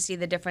was nice to see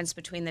the difference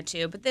between the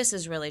two, but this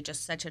is really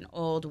just such an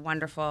old,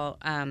 wonderful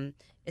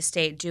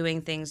estate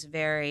doing things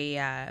very,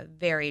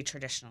 very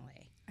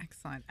traditionally.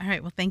 Excellent. All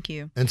right. Well, thank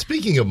you. And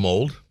speaking of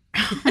mold,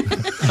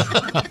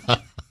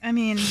 I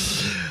mean,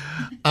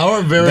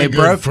 our very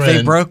good friend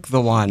They broke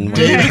the one when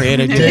David- they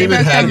created David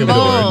broke the Hagedorn,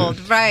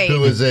 mold, right.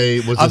 who was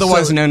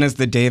otherwise known as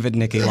the David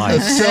Nikki a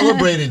Life.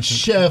 celebrated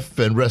chef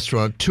and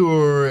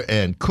restaurateur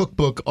and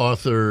cookbook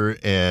author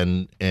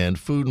and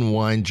food and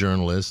wine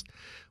journalist,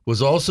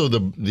 was also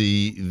the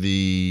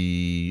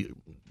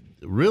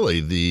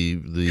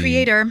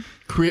creator.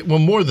 Well,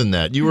 more than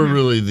that, you were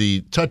really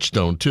the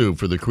touchstone too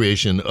for the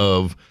creation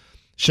of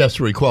Chefs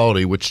for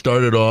Equality, which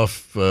started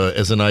off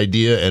as an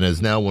idea and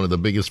is now one of the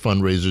biggest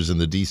fundraisers in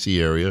the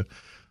D.C. area.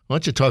 Why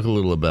don't you talk a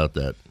little about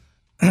that?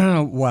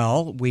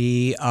 Well,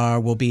 we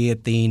will be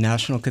at the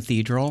National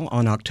Cathedral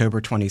on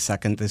October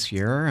 22nd this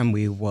year, and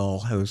we will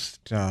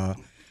host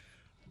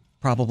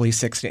probably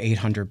 600 to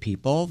 800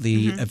 people.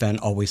 The event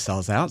always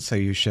sells out, so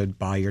you should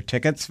buy your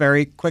tickets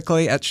very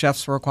quickly at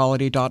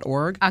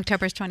chefsforequality.org.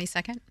 October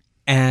 22nd.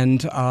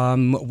 And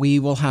we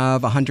will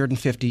have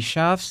 150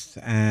 chefs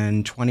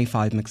and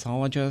 25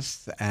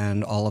 mixologists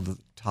and all of the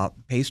top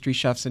pastry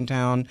chefs in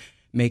town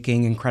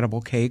making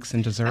incredible cakes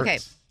and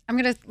desserts.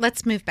 Okay,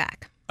 let's move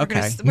back.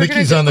 Okay.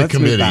 Nikki's on the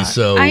committee,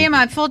 so I am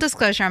on full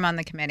disclosure. I'm on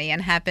the committee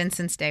and have been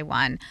since day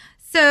one.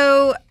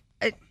 So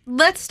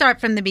let's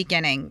start from the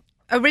beginning.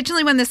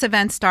 Originally, when this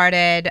event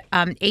started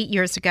 8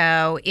 years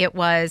ago, it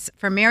was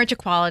for marriage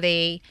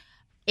equality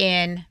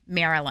in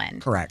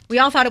Maryland. Correct. We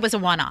all thought it was a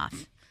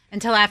one-off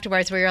until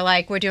afterwards we were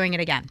like, we're doing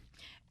it again.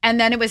 And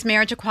then it was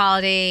marriage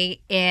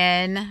equality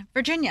in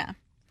Virginia.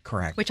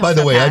 Correct. Which by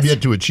the way, passed. I've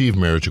yet to achieve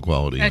marriage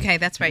equality. Okay,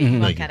 that's right. You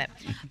won't get it.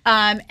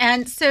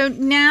 And so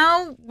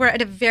now we're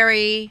at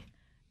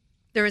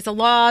there is a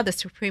law, the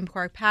Supreme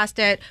Court passed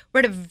it. We're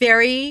at a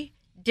very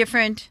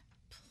different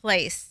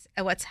place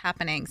at what's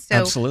happening. So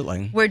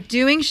absolutely. We're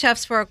doing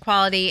Chefs for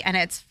Equality, and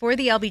it's for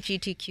the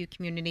LGBTQ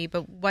community.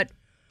 But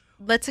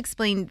let's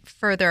explain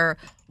further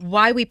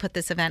why we put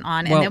this event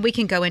on, and then we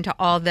can go into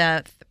all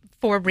the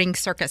four-ring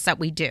circus that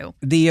we do.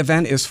 The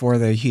event is for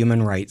the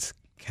Human Rights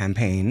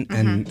Campaign,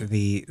 and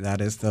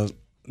that is the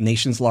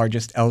nation's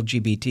largest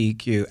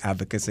LGBTQ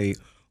advocacy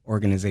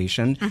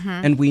organization.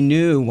 And we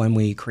knew when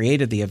we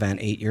created the event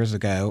 8 years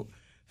ago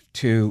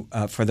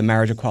for the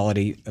marriage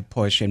equality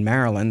push in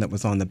Maryland that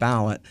was on the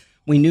ballot,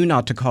 we knew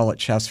not to call it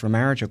Chefs for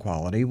Marriage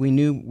Equality. We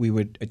knew we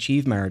would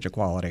achieve marriage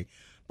equality.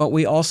 But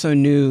we also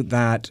knew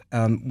that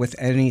with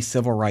any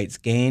civil rights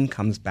gain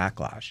comes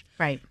backlash.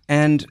 Right.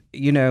 And,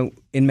 in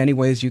many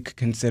ways you could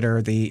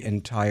consider the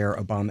entire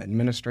Obama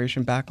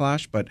administration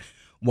backlash, but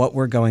what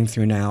we're going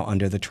through now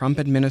under the Trump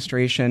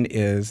administration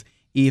is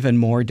even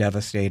more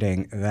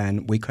devastating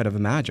than we could have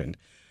imagined.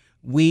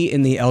 We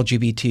in the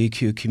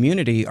LGBTQ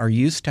community are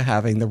used to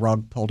having the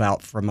rug pulled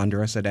out from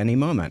under us at any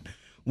moment.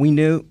 We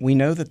know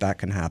that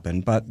can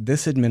happen, but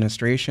this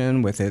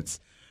administration with its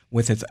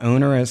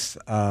onerous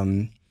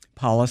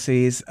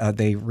policies,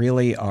 they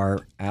really are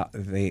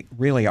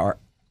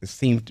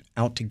seemed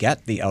out to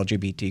get the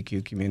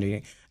LGBTQ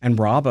community and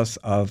rob us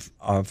of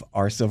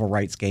our civil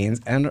rights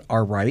gains and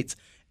our rights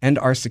and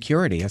our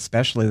security,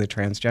 especially the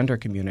transgender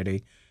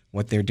community.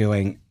 What they're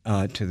doing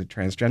to the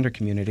transgender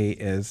community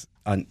is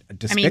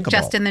despicable. I mean,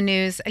 just in the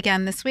news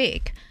again this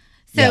week.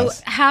 So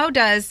How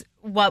does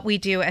what we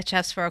do at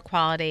Chefs for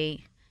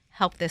Equality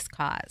help this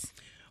cause?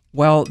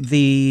 Well,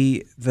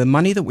 the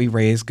money that we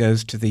raise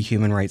goes to the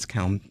Human Rights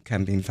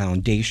Campaign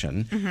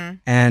Foundation,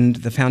 and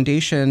the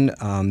foundation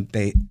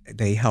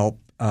they help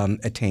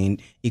attain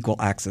equal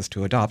access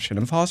to adoption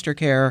and foster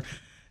care.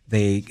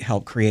 They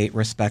help create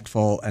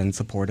respectful and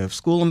supportive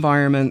school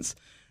environments.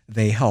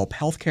 They help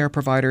healthcare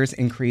providers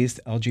increase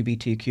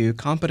LGBTQ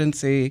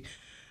competency.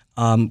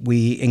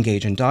 We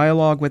engage in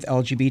dialogue with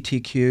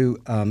LGBTQ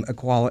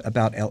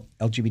about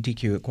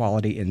LGBTQ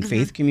equality in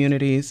faith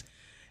communities.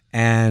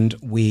 And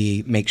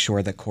we make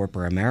sure that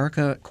corporate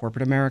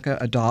America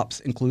adopts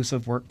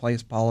inclusive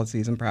workplace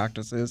policies and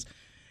practices.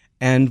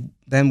 And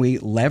then we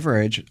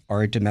leverage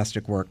our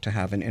domestic work to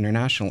have an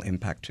international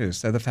impact too.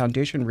 So the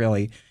foundation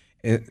really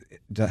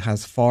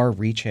has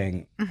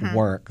far-reaching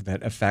work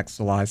that affects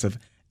the lives of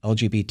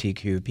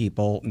LGBTQ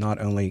people,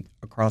 not only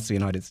across the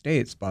United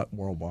States, but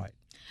worldwide.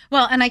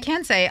 Well, and I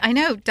can say, I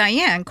know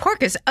Diane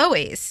Cork is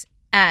always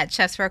at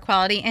Chefs for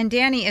Equality, and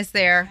Danny is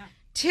there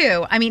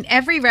too. I mean,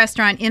 every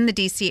restaurant in the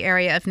D.C.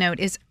 area of note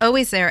is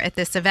always there at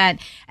this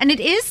event. And it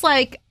is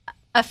like,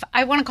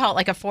 I want to call it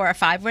like a 4 or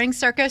 5 ring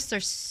circus.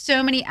 There's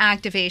so many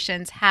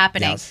activations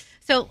happening. Yes.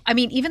 So, I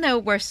mean, even though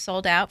we're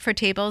sold out for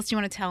tables, do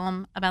you want to tell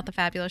them about the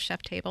Fabulous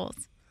Chef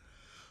tables?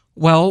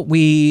 Well,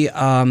 we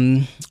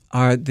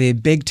are the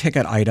big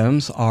ticket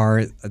items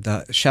are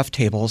the chef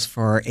tables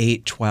for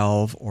 8,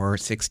 12, or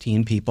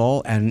 16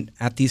 people. And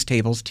at these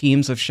tables,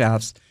 teams of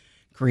chefs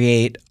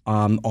create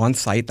on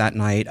site that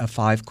night a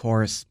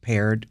 5-course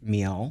paired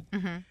meal.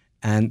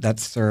 And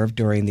that's served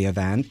during the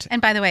event.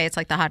 And by the way, it's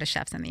like the hottest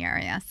chefs in the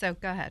area. So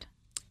go ahead.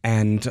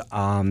 And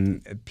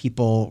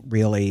people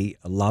really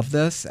love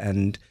this.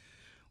 And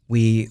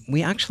we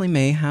actually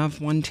may have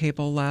one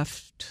table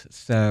left.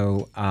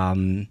 So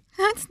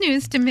that's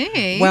news to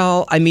me.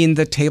 Well, I mean,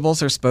 the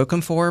tables are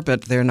spoken for,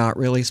 but they're not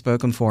really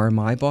spoken for in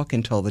my book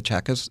until the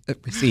check is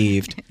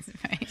received.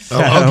 Right. So,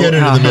 I'll get it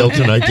in the mail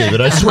tonight,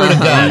 David. I swear to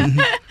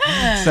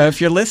God. So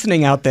if you're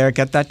listening out there,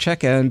 get that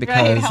check in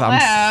because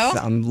Right,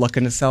 I'm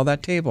looking to sell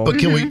that table. But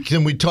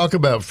can we talk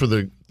about for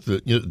the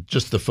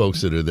just the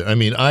folks that are there? I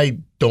mean, I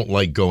don't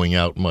like going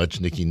out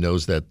much. Nikki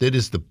knows that. It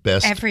is the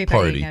best Everybody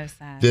party. knows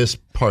that. This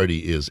party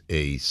is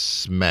a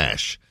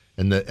smash,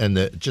 and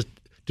the just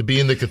to be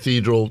in the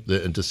cathedral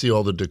and to see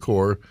all the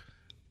decor.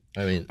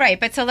 I mean, right.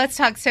 But so let's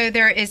talk. So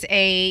there is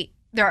a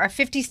there are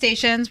 50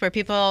 stations where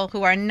people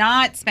who are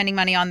not spending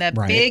money on the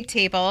big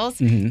tables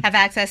have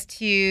access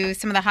to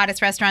some of the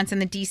hottest restaurants in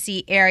the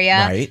DC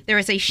area. Right. There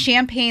is a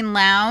champagne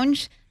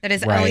lounge that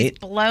is always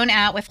blown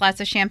out with lots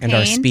of champagne. And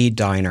our speed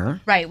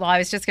diner. Right. Well, I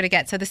was just going to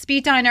get. So the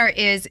speed diner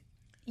is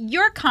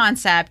your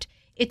concept.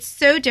 It's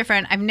so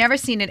different. I've never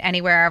seen it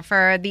anywhere.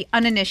 For the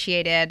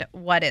uninitiated,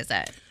 what is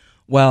it?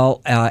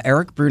 Well,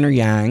 Eric Bruner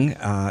Yang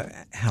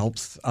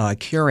helps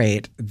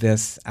curate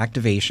this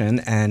activation,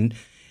 and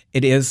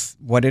it is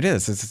what it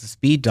is. It's a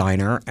speed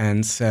diner,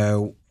 and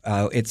so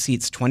it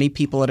seats 20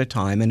 people at a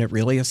time, and it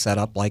really is set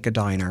up like a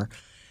diner.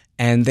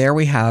 And there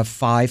we have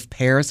 5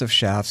 pairs of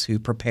chefs who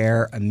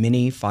prepare a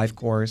mini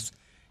 5-course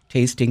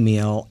tasting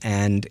meal,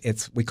 and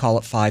we call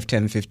it 5,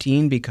 10,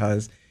 15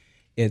 because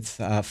it's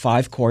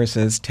 5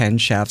 courses, 10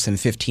 chefs, in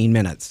 15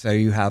 minutes. So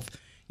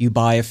you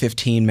buy a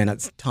 15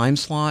 minutes time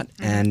slot,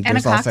 and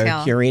there's also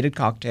a curated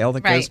cocktail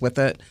that goes with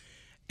it.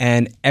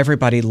 And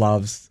everybody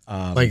loves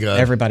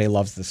everybody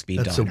loves the speed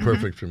diner. That's so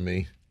perfect for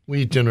me.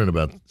 We eat dinner in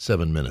about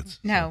 7 minutes.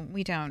 No,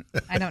 we don't.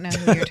 I don't know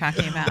who you're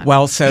talking about.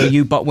 Well, so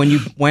when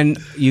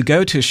you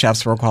go to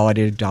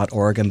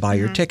chefsforequality.org and buy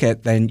your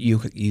ticket, then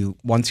you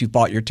once you've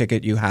bought your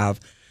ticket, you have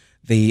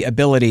the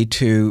ability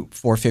to,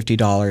 for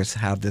 $50,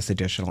 have this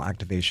additional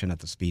activation at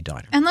the speed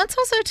diner. And let's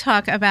also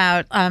talk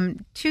about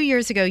 2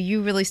 years ago,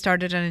 you really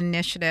started an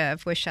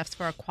initiative with Chefs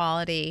for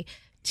Equality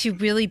to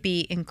really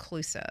be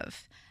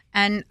inclusive.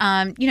 And,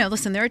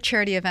 listen, there are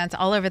charity events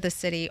all over the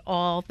city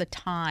all the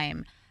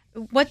time.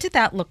 What did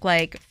that look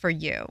like for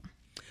you?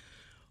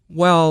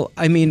 Well,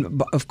 I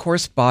mean, of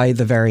course, by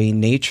the very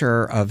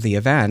nature of the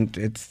event,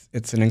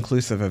 it's an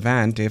inclusive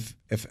event,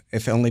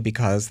 if only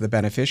because the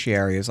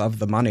beneficiaries of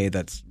the money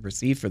that's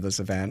received for this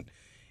event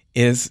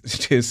is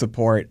to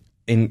support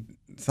in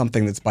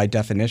something that's by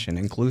definition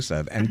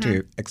inclusive and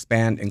to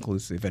expand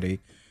inclusivity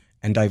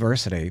and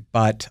diversity.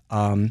 But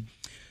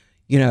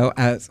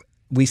as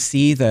we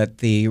see that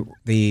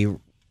the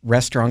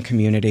restaurant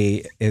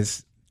community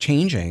is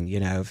changing,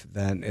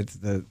 then it's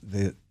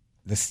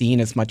the scene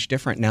is much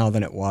different now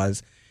than it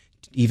was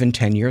even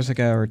 10 years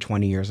ago or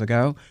 20 years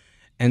ago.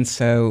 And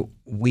so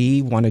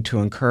we wanted to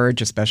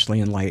encourage, especially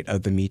in light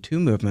of the Me Too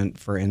movement,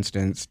 for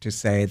instance, to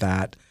say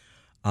that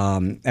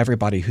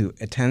everybody who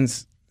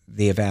attends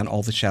the event,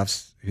 all the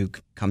chefs who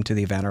come to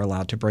the event are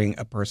allowed to bring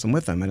a person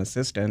with them, an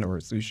assistant or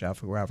a sous chef,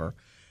 whoever.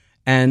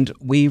 And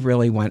we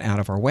really went out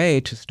of our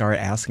way to start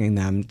asking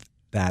them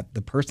that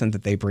the person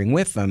that they bring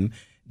with them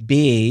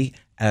be,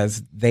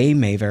 as they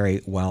may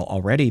very well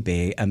already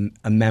be,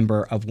 a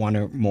member of one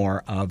or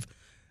more of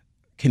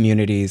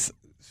communities,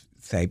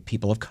 say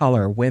people of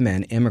color,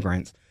 women,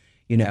 immigrants,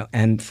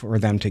 and for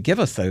them to give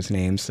us those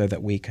names so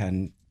that we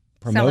can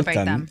promote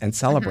them and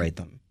celebrate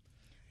them.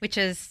 Which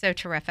is so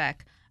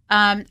terrific.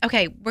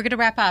 Okay, we're going to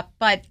wrap up,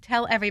 but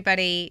tell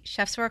everybody,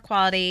 Chefs for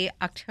Equality,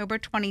 October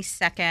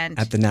 22nd.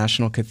 At the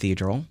National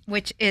Cathedral.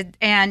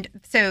 And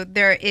so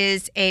there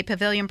is a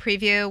pavilion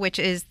preview, which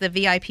is the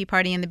VIP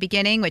party in the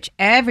beginning, which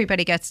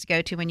everybody gets to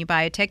go to when you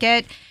buy a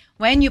ticket.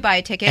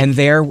 And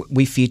there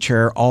we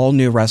feature all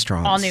new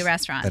restaurants.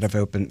 That have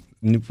opened,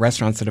 new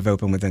restaurants that have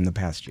opened within the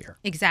past year.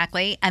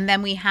 Exactly. And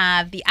then we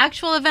have the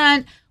actual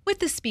event with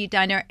the speed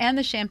diner and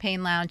the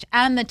champagne lounge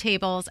and the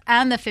tables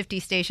and the 50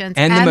 stations.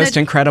 And the most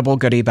incredible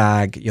goodie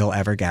bag you'll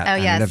ever get. Oh,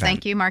 yes.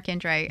 Thank you, Mark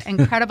Andre.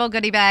 Incredible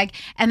goodie bag.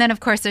 And then, of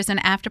course, there's an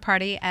after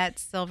party at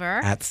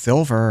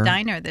Silver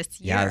Diner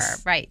this year.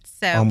 Yes. Right.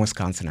 So on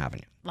Wisconsin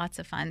Avenue. Lots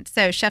of fun.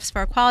 So Chefs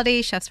for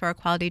Equality,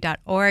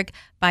 chefsforequality.org.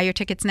 Buy your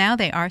tickets now.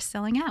 They are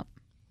selling out.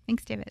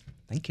 Thanks, David.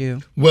 Thank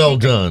you. Well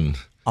done.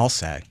 I'll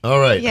say. All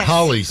right. Yes.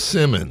 Holly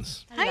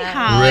Simmons. Hi,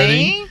 Holly.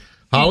 Ready?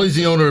 Holly's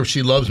the owner of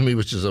She Loves Me,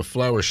 which is a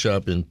flower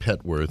shop in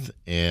Petworth.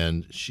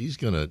 And she's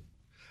going to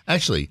 –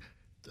 actually,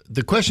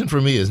 the question for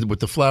me is with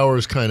the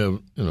flowers kind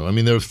of –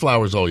 there's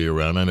flowers all year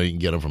round. I know you can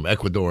get them from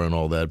Ecuador and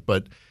all that.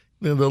 But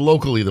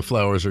locally, the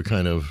flowers are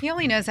kind of – He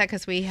only knows that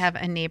because we have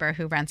a neighbor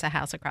who rents a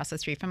house across the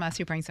street from us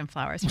who brings some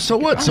flowers. So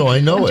what? So I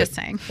know I'm it. Just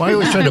saying. Why are you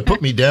always trying to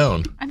put me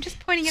down? I'm just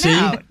pointing it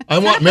out. I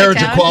want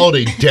marriage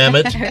equality, damn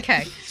it.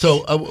 Okay.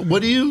 So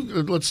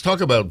let's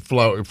talk about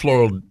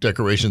floral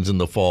decorations in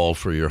the fall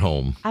for your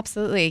home.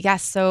 Absolutely.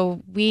 Yes.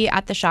 So we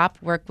at the shop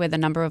work with a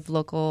number of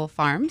local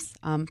farms,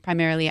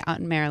 primarily out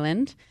in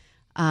Maryland.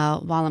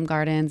 Wallem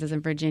Gardens is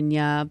in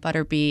Virginia,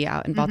 Butterbee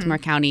out in Baltimore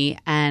County.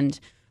 And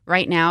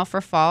right now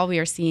for fall, we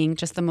are seeing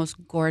just the most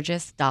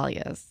gorgeous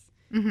dahlias.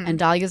 And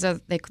dahlias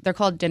they're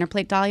called dinner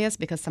plate dahlias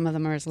because some of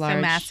them are as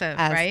large as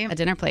a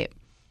dinner plate.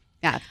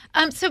 Yeah.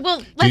 Let's do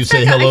you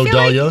say hello,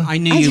 Dahlia? I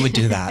knew you would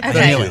do that.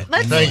 Okay.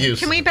 Thank you.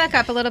 Can we back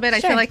up a little bit? Sure.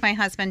 I feel like my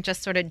husband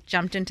just sort of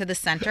jumped into the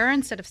center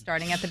instead of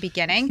starting at the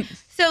beginning.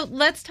 So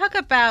let's talk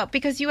about,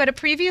 because you had a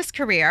previous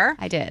career.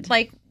 I did.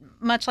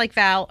 Much like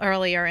Val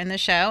earlier in the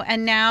show,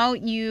 and now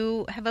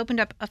you have opened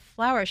up a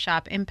flower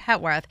shop in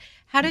Petworth.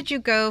 How did you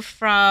go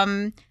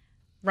from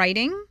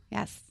writing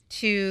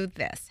to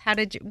this?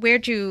 How'd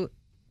you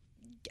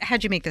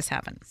make this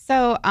happen?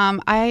 So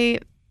I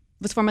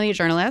was formerly a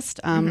journalist.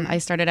 I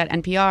started at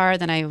NPR,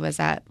 then I was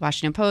at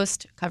Washington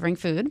Post covering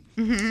food.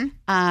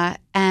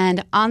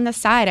 And on the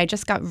side, I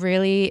just got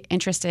really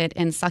interested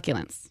in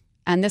succulents.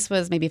 And this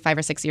was maybe 5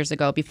 or 6 years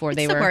ago before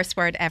they were... It's the worst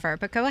word ever,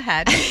 but go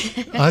ahead.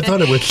 I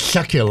thought it was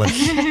succulent.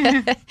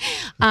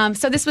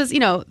 So this was,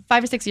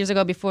 5 or 6 years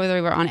ago before they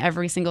were on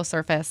every single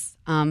surface.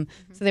 So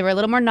they were a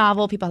little more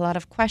novel. People had a lot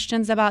of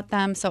questions about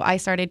them. So I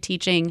started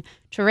teaching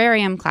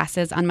terrarium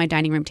classes on my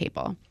dining room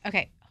table.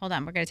 Okay, hold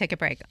on. We're going to take a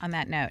break on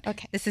that note.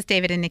 Okay. This is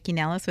David and Nikki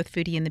Nellis with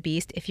Foodie and the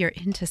Beast. If you're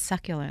into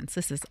succulents,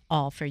 this is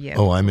all for you.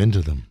 Oh, I'm into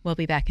them. We'll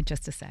be back in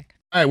just a sec.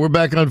 All right, we're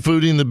back on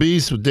Foodie and the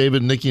Beast with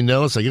David and Nikki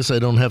Nellis. I guess I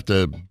don't have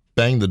to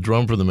bang the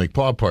drum for the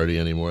McPaw party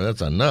anymore.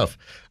 That's enough.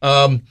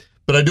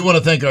 But I do want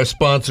to thank our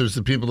sponsors,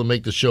 the people that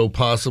make the show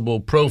possible.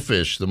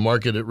 ProFish, the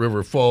market at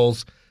River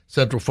Falls,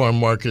 Central Farm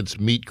Markets,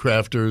 Meat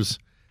Crafters,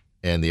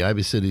 and the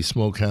Ivy City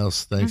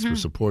Smokehouse. Thanks for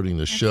supporting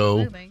the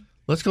show.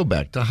 Let's go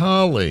back to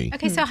Holly.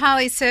 Okay, so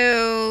Holly,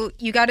 so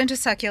you got into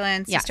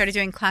succulents. You Yes. started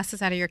doing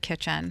classes out of your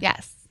kitchen.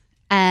 Yes.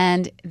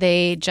 And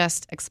they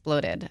just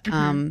exploded.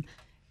 You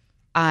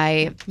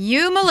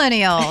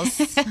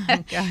millennials.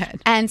 Go ahead.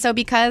 And so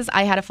because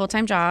I had a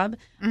full-time job,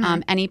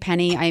 any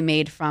penny I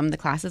made from the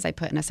classes I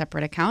put in a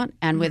separate account.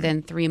 And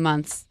within 3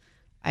 months,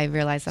 I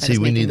realized that I was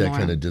we making need that more.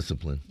 kind of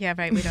discipline. Yeah,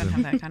 right. We don't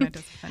have that kind of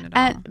discipline at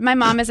all. And my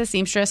mom is a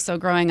seamstress, so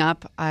growing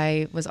up,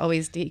 I was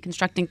always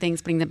deconstructing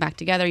things, putting them back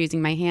together,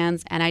 using my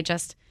hands. And I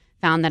just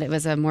found that it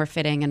was a more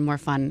fitting and more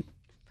fun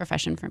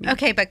profession for me.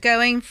 Okay, but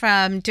going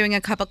from doing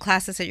a couple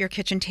classes at your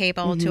kitchen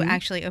table to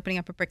actually opening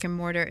up a brick and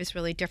mortar is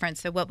really different.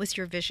 So what was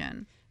your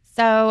vision?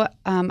 So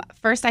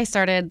first I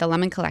started the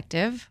Lemon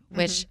Collective,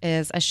 which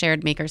is a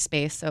shared maker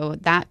space. So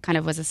that kind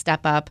of was a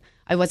step up.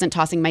 I wasn't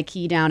tossing my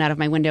key down out of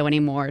my window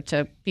anymore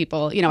to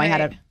people. I had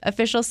an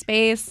official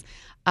space.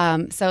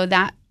 So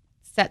that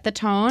set the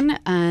tone,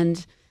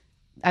 and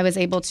I was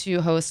able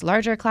to host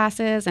larger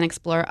classes and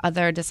explore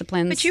other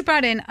disciplines. But you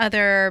brought in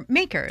other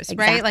makers,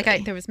 right?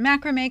 Like there was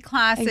macrame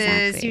classes.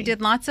 Exactly. You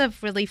did lots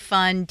of really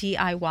fun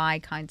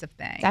DIY kinds of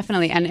things.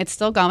 Definitely. And it's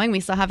still going. We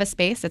still have a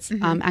space. It's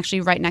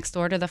actually right next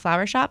door to the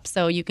flower shop.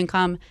 So you can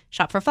come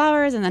shop for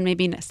flowers and then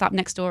maybe stop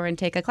next door and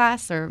take a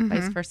class or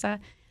vice versa.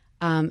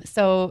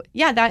 So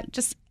yeah, that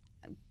just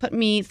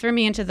threw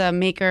me into the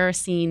maker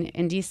scene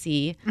in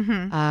DC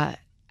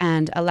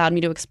and allowed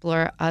me to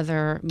explore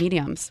other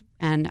mediums.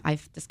 And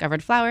I've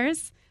discovered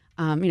flowers.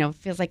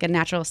 Feels like a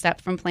natural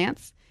step from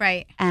plants.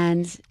 Right.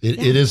 And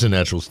It is a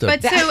natural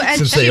step. But so,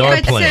 since they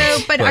are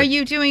plants. But are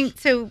you doing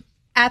so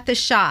at the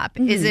shop?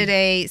 Is it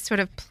a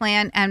sort of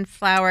plant and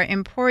flower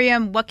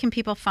emporium? What can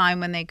people find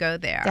when they go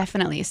there?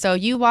 Definitely. So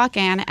you walk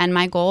in, and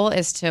my goal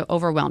is to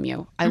overwhelm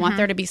you. I want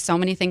there to be so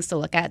many things to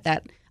look at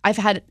that I've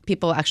had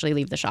people actually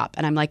leave the shop,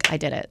 and I'm like, I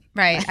did it.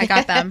 Right. I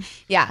got them.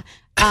 Yeah.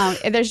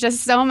 There's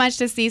just so much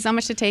to see, so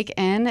much to take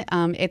in.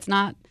 It's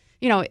not,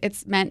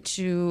 it's meant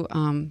to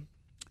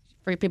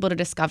for people to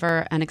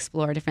discover and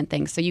explore different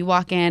things. So you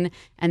walk in,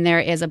 and there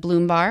is a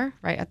bloom bar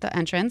right at the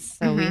entrance.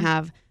 So we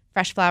have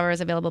fresh flowers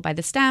available by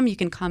the stem. You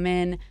can come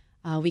in.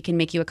 We can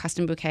make you a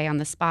custom bouquet on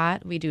the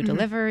spot. We do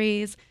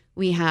deliveries.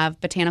 We have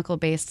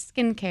botanical-based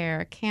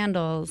skincare,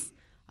 candles,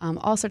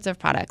 all sorts of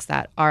products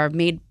that are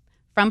made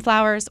from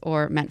flowers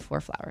or meant for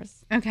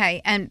flowers.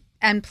 Okay. And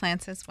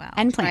plants as well.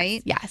 And plants,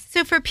 right? yes.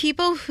 So for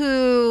people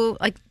who,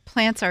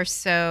 plants are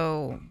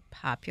so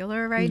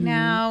popular right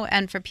now,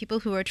 and for people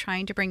who are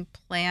trying to bring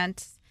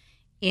plants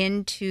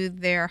into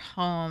their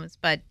homes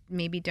but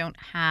maybe don't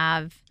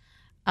have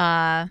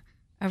a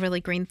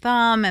really green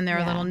thumb and they're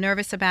a little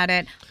nervous about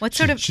it,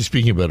 She's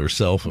speaking about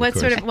herself, of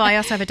course. well, I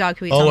also have a dog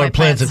who eats all my our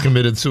plants have plants.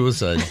 committed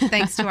suicide.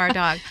 Thanks to our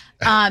dog.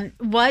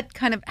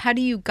 How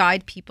do you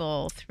guide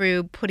people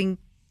through putting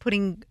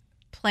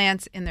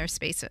plants in their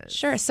spaces?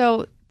 Sure.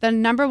 So the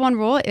number one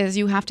rule is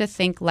you have to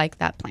think like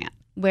that plant.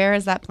 Where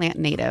is that plant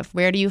native?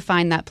 Where do you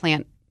find that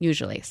plant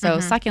usually? So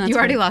succulents. You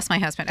already lost my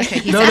husband.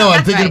 Okay. No,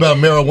 I'm thinking about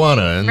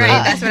marijuana. And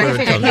that's what I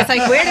figured. He's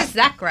like, where does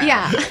that grow?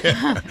 Yeah.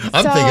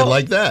 I'm thinking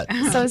like that.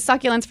 So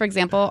succulents, for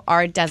example,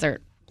 are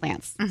desert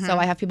plants. So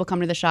I have people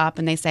come to the shop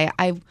and they say,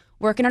 I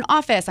work in an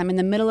office. I'm in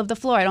the middle of the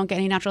floor. I don't get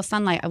any natural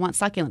sunlight. I want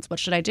succulents. What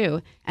should I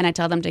do? And I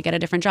tell them to get a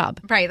different job.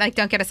 Right. Like,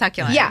 don't get a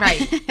succulent. Yeah. Right.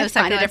 Those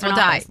Find a succulents different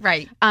will die. office.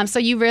 Right. So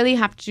you really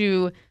have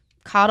to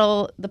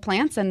coddle the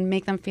plants and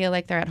make them feel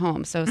like they're at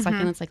home. So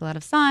succulents like a lot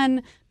of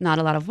sun, not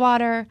a lot of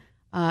water.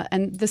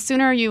 And the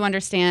sooner you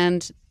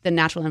understand the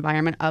natural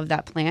environment of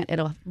that plant,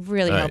 it'll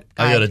really help.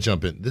 I got to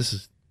jump in. This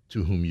is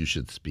to whom you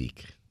should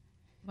speak.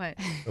 What?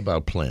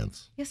 About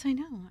plants. Yes, I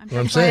know.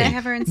 I'm saying. I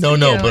have her in No,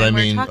 studio but I and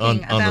we're mean talking on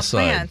about the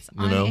side, plants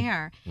you on know?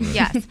 air.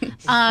 Yes.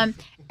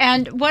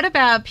 And what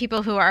about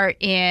people who are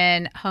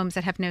in homes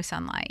that have no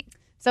sunlight?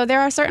 So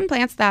there are certain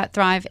plants that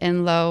thrive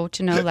in low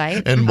to no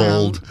light. And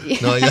mold.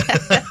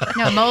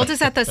 No, mold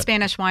is at the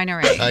Spanish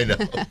winery. I know.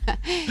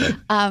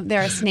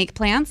 There are snake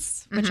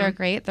plants, which are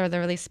great. They're the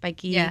really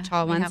spiky,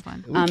 tall we ones. have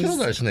one. We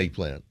killed our snake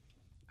plant.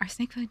 Our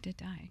snake plant did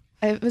die.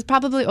 It was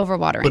probably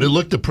overwatering. But it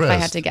looked depressed. I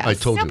had to guess. I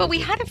told you. No, but we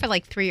had it for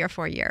like 3 or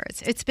 4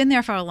 years. It's been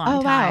there for a long Oh,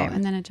 wow. time.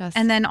 And then it just...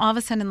 And then all of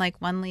a sudden, like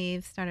one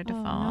leaf started to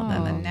fall.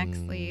 Then the no. next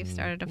leaf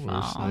started to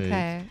fall.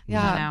 Okay. I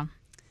Yeah. know.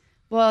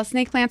 Well,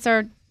 snake plants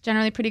are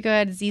generally pretty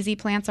good. ZZ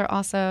plants are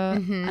also a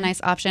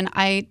nice option.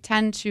 I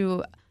tend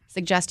to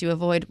suggest you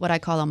avoid what I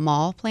call a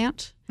mall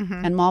plant.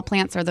 And mall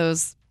plants are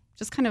those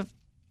just kind of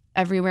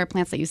everywhere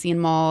plants that you see in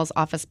malls,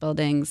 office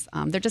buildings.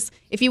 They're just,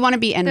 if you want to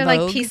be in They're vogue.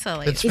 like peace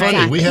lilies. It's Exactly.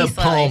 funny. We have Peace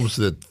lilies. palms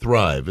that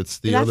thrive. It's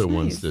the That's other nice.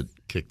 ones that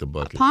kick the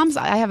bucket. Palms,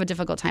 I have a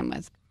difficult time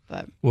with.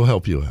 But We'll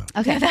help you out.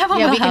 okay, That one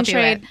yeah, we'll we can help you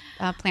trade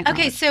with. plant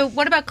Okay, knowledge. so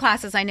what about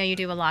classes? I know you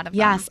do a lot of them.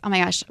 Yes. Oh my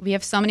gosh. We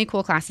have so many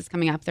cool classes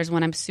coming up. There's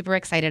one I'm super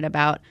excited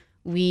about.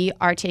 We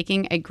are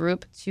taking a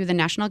group to the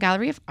National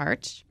Gallery of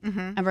Art,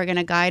 and we're going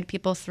to guide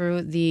people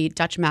through the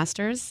Dutch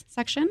Masters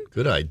section.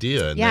 Good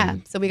idea. And Yeah.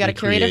 then So we got a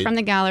curator recreate. from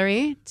the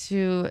gallery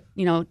to,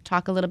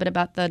 talk a little bit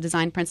about the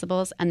design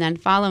principles. And then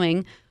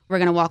following, we're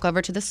going to walk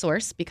over to the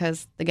source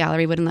because the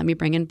gallery wouldn't let me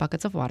bring in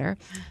buckets of water,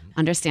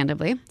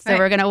 understandably. So Right.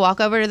 we're going to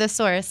walk over to the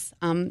source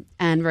and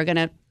we're going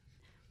to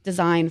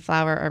design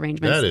flower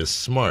arrangements. That is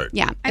smart.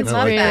 Yeah, I it's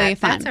love really that.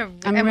 fun. That's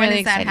I'm and when really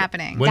is that excited.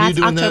 happening? When are you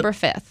That's doing that? October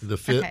 5th. The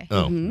 5th? Okay.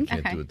 Oh, we can't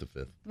Okay. do it the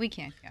 5th. We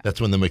can't go.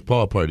 That's when the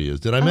McPaw party is.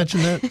 Did I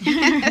mention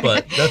that?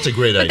 But that's a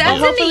great idea. That's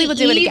Hopefully in we'll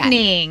the do it again.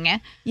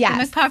 evening.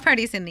 Yes. The McPaw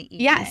party's in the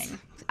evening. Yes.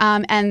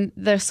 And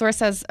the source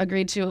has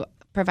agreed to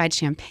provide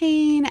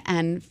champagne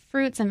and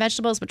fruits and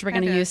vegetables, which we're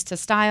going to Okay. use to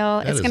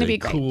style. That It's is going to a be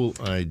great. cool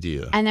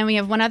idea. And then we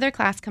have one other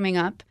class coming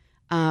up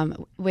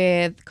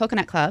with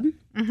Coconut Club.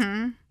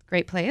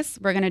 Great place.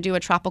 We're going to do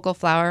a tropical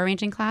flower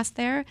arranging class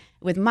there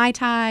with Mai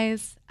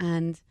Tais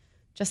and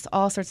just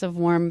all sorts of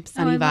warm,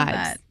 sunny I love vibes.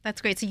 that.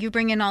 That's great. So you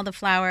bring in all the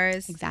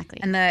flowers. Exactly.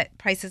 And the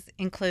prices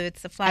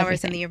includes the flowers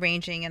Everything. and the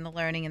arranging and the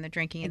learning and the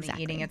drinking and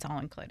Exactly. the eating. It's all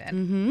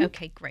included.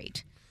 Okay,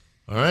 great.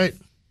 All right.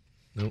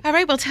 All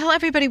right. Well, tell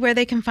everybody where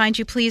they can find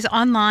you, please,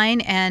 online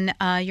and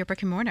your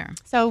brick and mortar.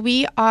 So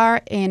we are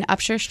in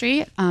Upshur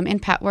Street in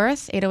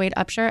Petworth, 808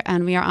 Upshur,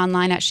 and we are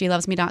online at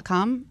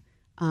shelovesme.com.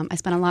 I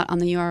spent a lot on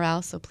the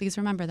URL, so please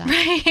remember that.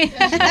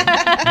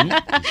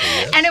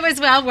 And it was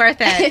well worth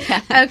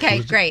it.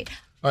 Okay, great.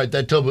 All right.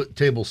 That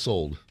table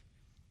sold.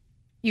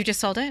 You just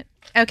sold it?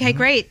 Okay,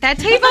 great. That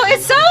table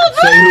is sold.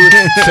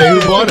 Say who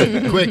bought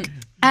it. Quick.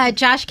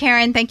 Josh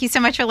Karen, thank you so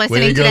much for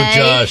listening Way to go, today.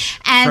 Josh.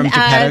 And, From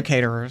Geppetto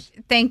Caterers.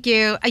 Thank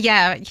you.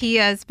 Yeah, he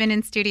has been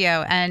in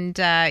studio, and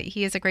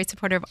he is a great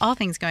supporter of all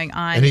things going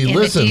on. And he in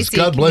listens. The DC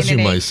God bless you,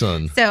 community. my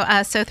son.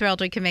 So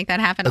thrilled we can make that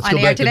happen Let's on go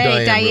air back to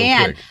today. Diane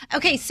real quick.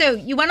 Okay, so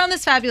you went on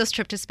this fabulous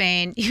trip to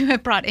Spain. You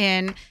have brought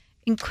in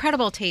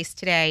incredible taste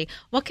today.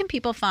 What can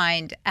people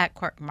find at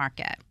Cork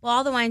Market? Well,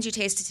 all the wines you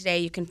tasted today,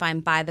 you can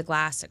find by the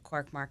glass at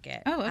Cork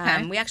Market. Oh,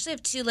 okay. We actually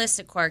have 2 lists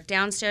at Cork.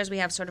 Downstairs, we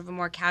have sort of a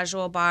more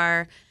casual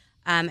bar,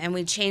 and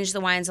we change the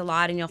wines a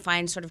lot, and you'll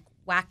find sort of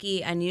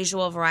wacky,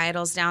 unusual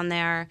varietals down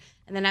there.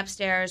 And then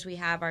upstairs, we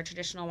have our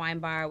traditional wine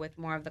bar with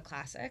more of the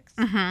classics.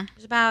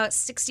 There's about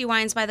 60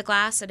 wines by the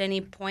glass at any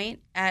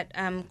point at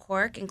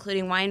Cork,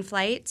 including wine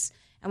flights.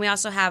 And we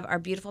also have our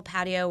beautiful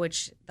patio,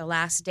 which the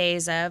last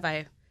days of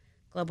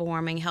global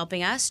warming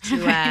helping us to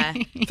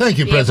Thank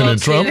you, be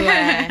President able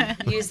Trump.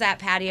 to use that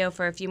patio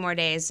for a few more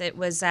days. It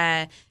was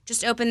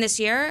just opened this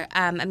year.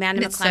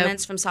 Amanda It's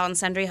McClements from Salt and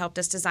Sundry helped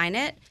us design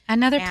it.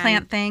 Another And-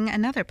 plant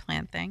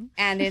thing.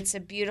 And it's a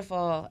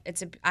beautiful,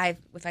 if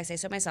I say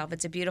so myself,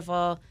 it's a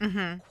beautiful,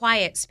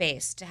 quiet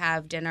space to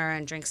have dinner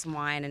and drink some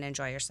wine and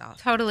enjoy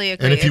yourself. Totally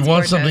agree. And if you It's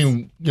want gorgeous.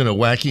 something,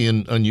 wacky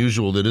and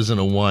unusual that isn't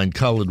a wine,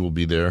 Khalid will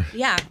be there.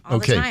 Yeah, all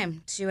Okay. the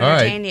time to All right.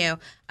 entertain you.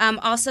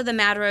 Also, the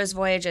Mad Rose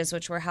Voyages,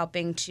 which we're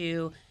helping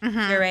to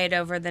curate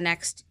over the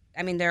next,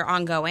 they're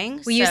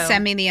ongoing. Will you so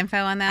send me the info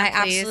on that,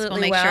 I please?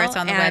 absolutely We'll make sure it's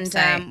on the and,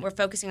 website. We're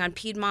focusing on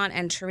Piedmont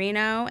and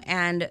Torino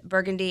and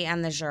Burgundy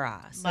and the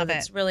Jura. So Love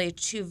it's it. really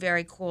 2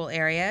 very cool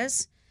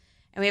areas.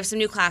 And we have some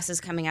new classes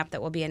coming up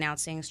that we'll be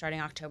announcing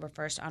starting October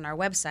 1st on our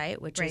website,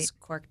 which is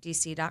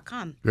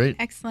corkdc.com. Great.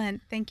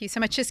 Excellent. Thank you so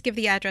much. Just give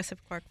the address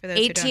of Cork for those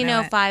who don't know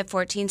it. 1805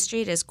 14th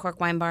Street is Cork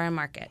Wine Bar and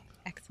Market.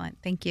 Excellent.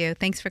 Thank you.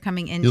 Thanks for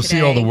coming in You'll today.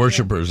 see all the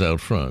worshipers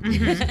out front.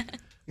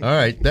 All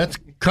right, that's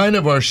kind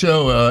of our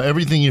show.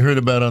 Everything you heard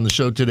about on the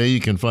show today, you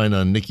can find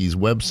on Nikki's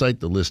website,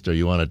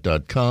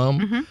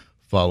 thelistareyouwantit.com.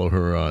 Follow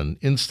her on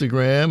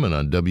Instagram and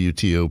on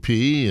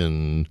WTOP,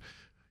 and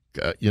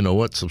you know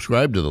what?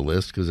 Subscribe to the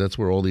list because that's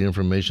where all the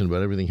information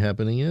about everything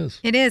happening is.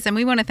 It is. And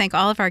we want to thank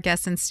all of our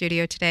guests in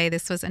studio today.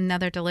 This was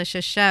another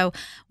delicious show.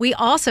 We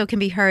also can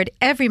be heard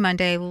every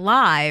Monday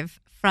live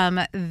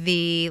from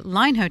the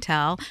Line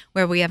Hotel,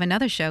 where we have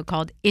another show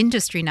called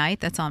Industry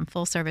Night. That's on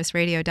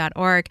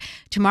fullserviceradio.org.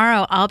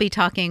 Tomorrow, I'll be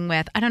talking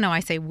with, I don't know,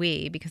 I say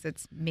we because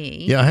it's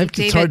me. Yeah,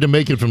 it's hard to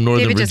make it from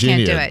Northern David just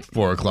Virginia can't do at it.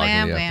 4 o'clock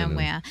in the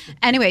afternoon.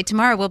 Anyway,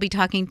 tomorrow we'll be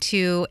talking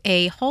to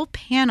a whole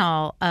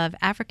panel of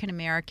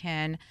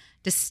African-American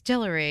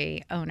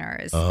distillery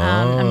owners.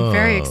 I'm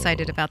very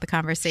excited about the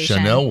conversation.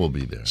 Chanel will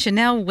be there.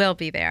 Chanel will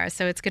be there.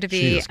 So it's going to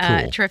be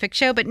a terrific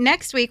show. But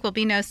next week will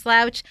be no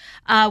slouch.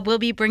 We'll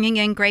be bringing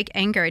in Greg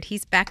Engert.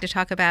 He's back to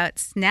talk about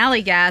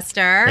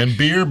Snallygaster. And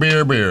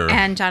beer.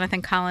 And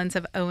Jonathan Collins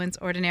of Owens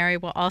Ordinary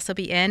will also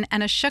be in.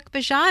 And Ashok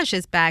Bajaj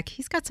is back.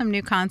 He's got some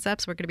new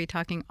concepts. We're going to be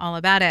talking all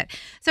about it.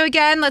 So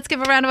again, let's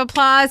give a round of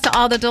applause to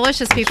all the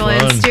delicious people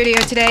in studio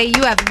today.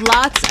 You have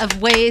lots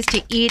of ways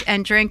to eat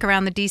and drink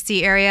around the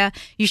D.C. area.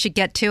 You should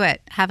get to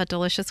it. Have a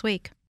delicious week.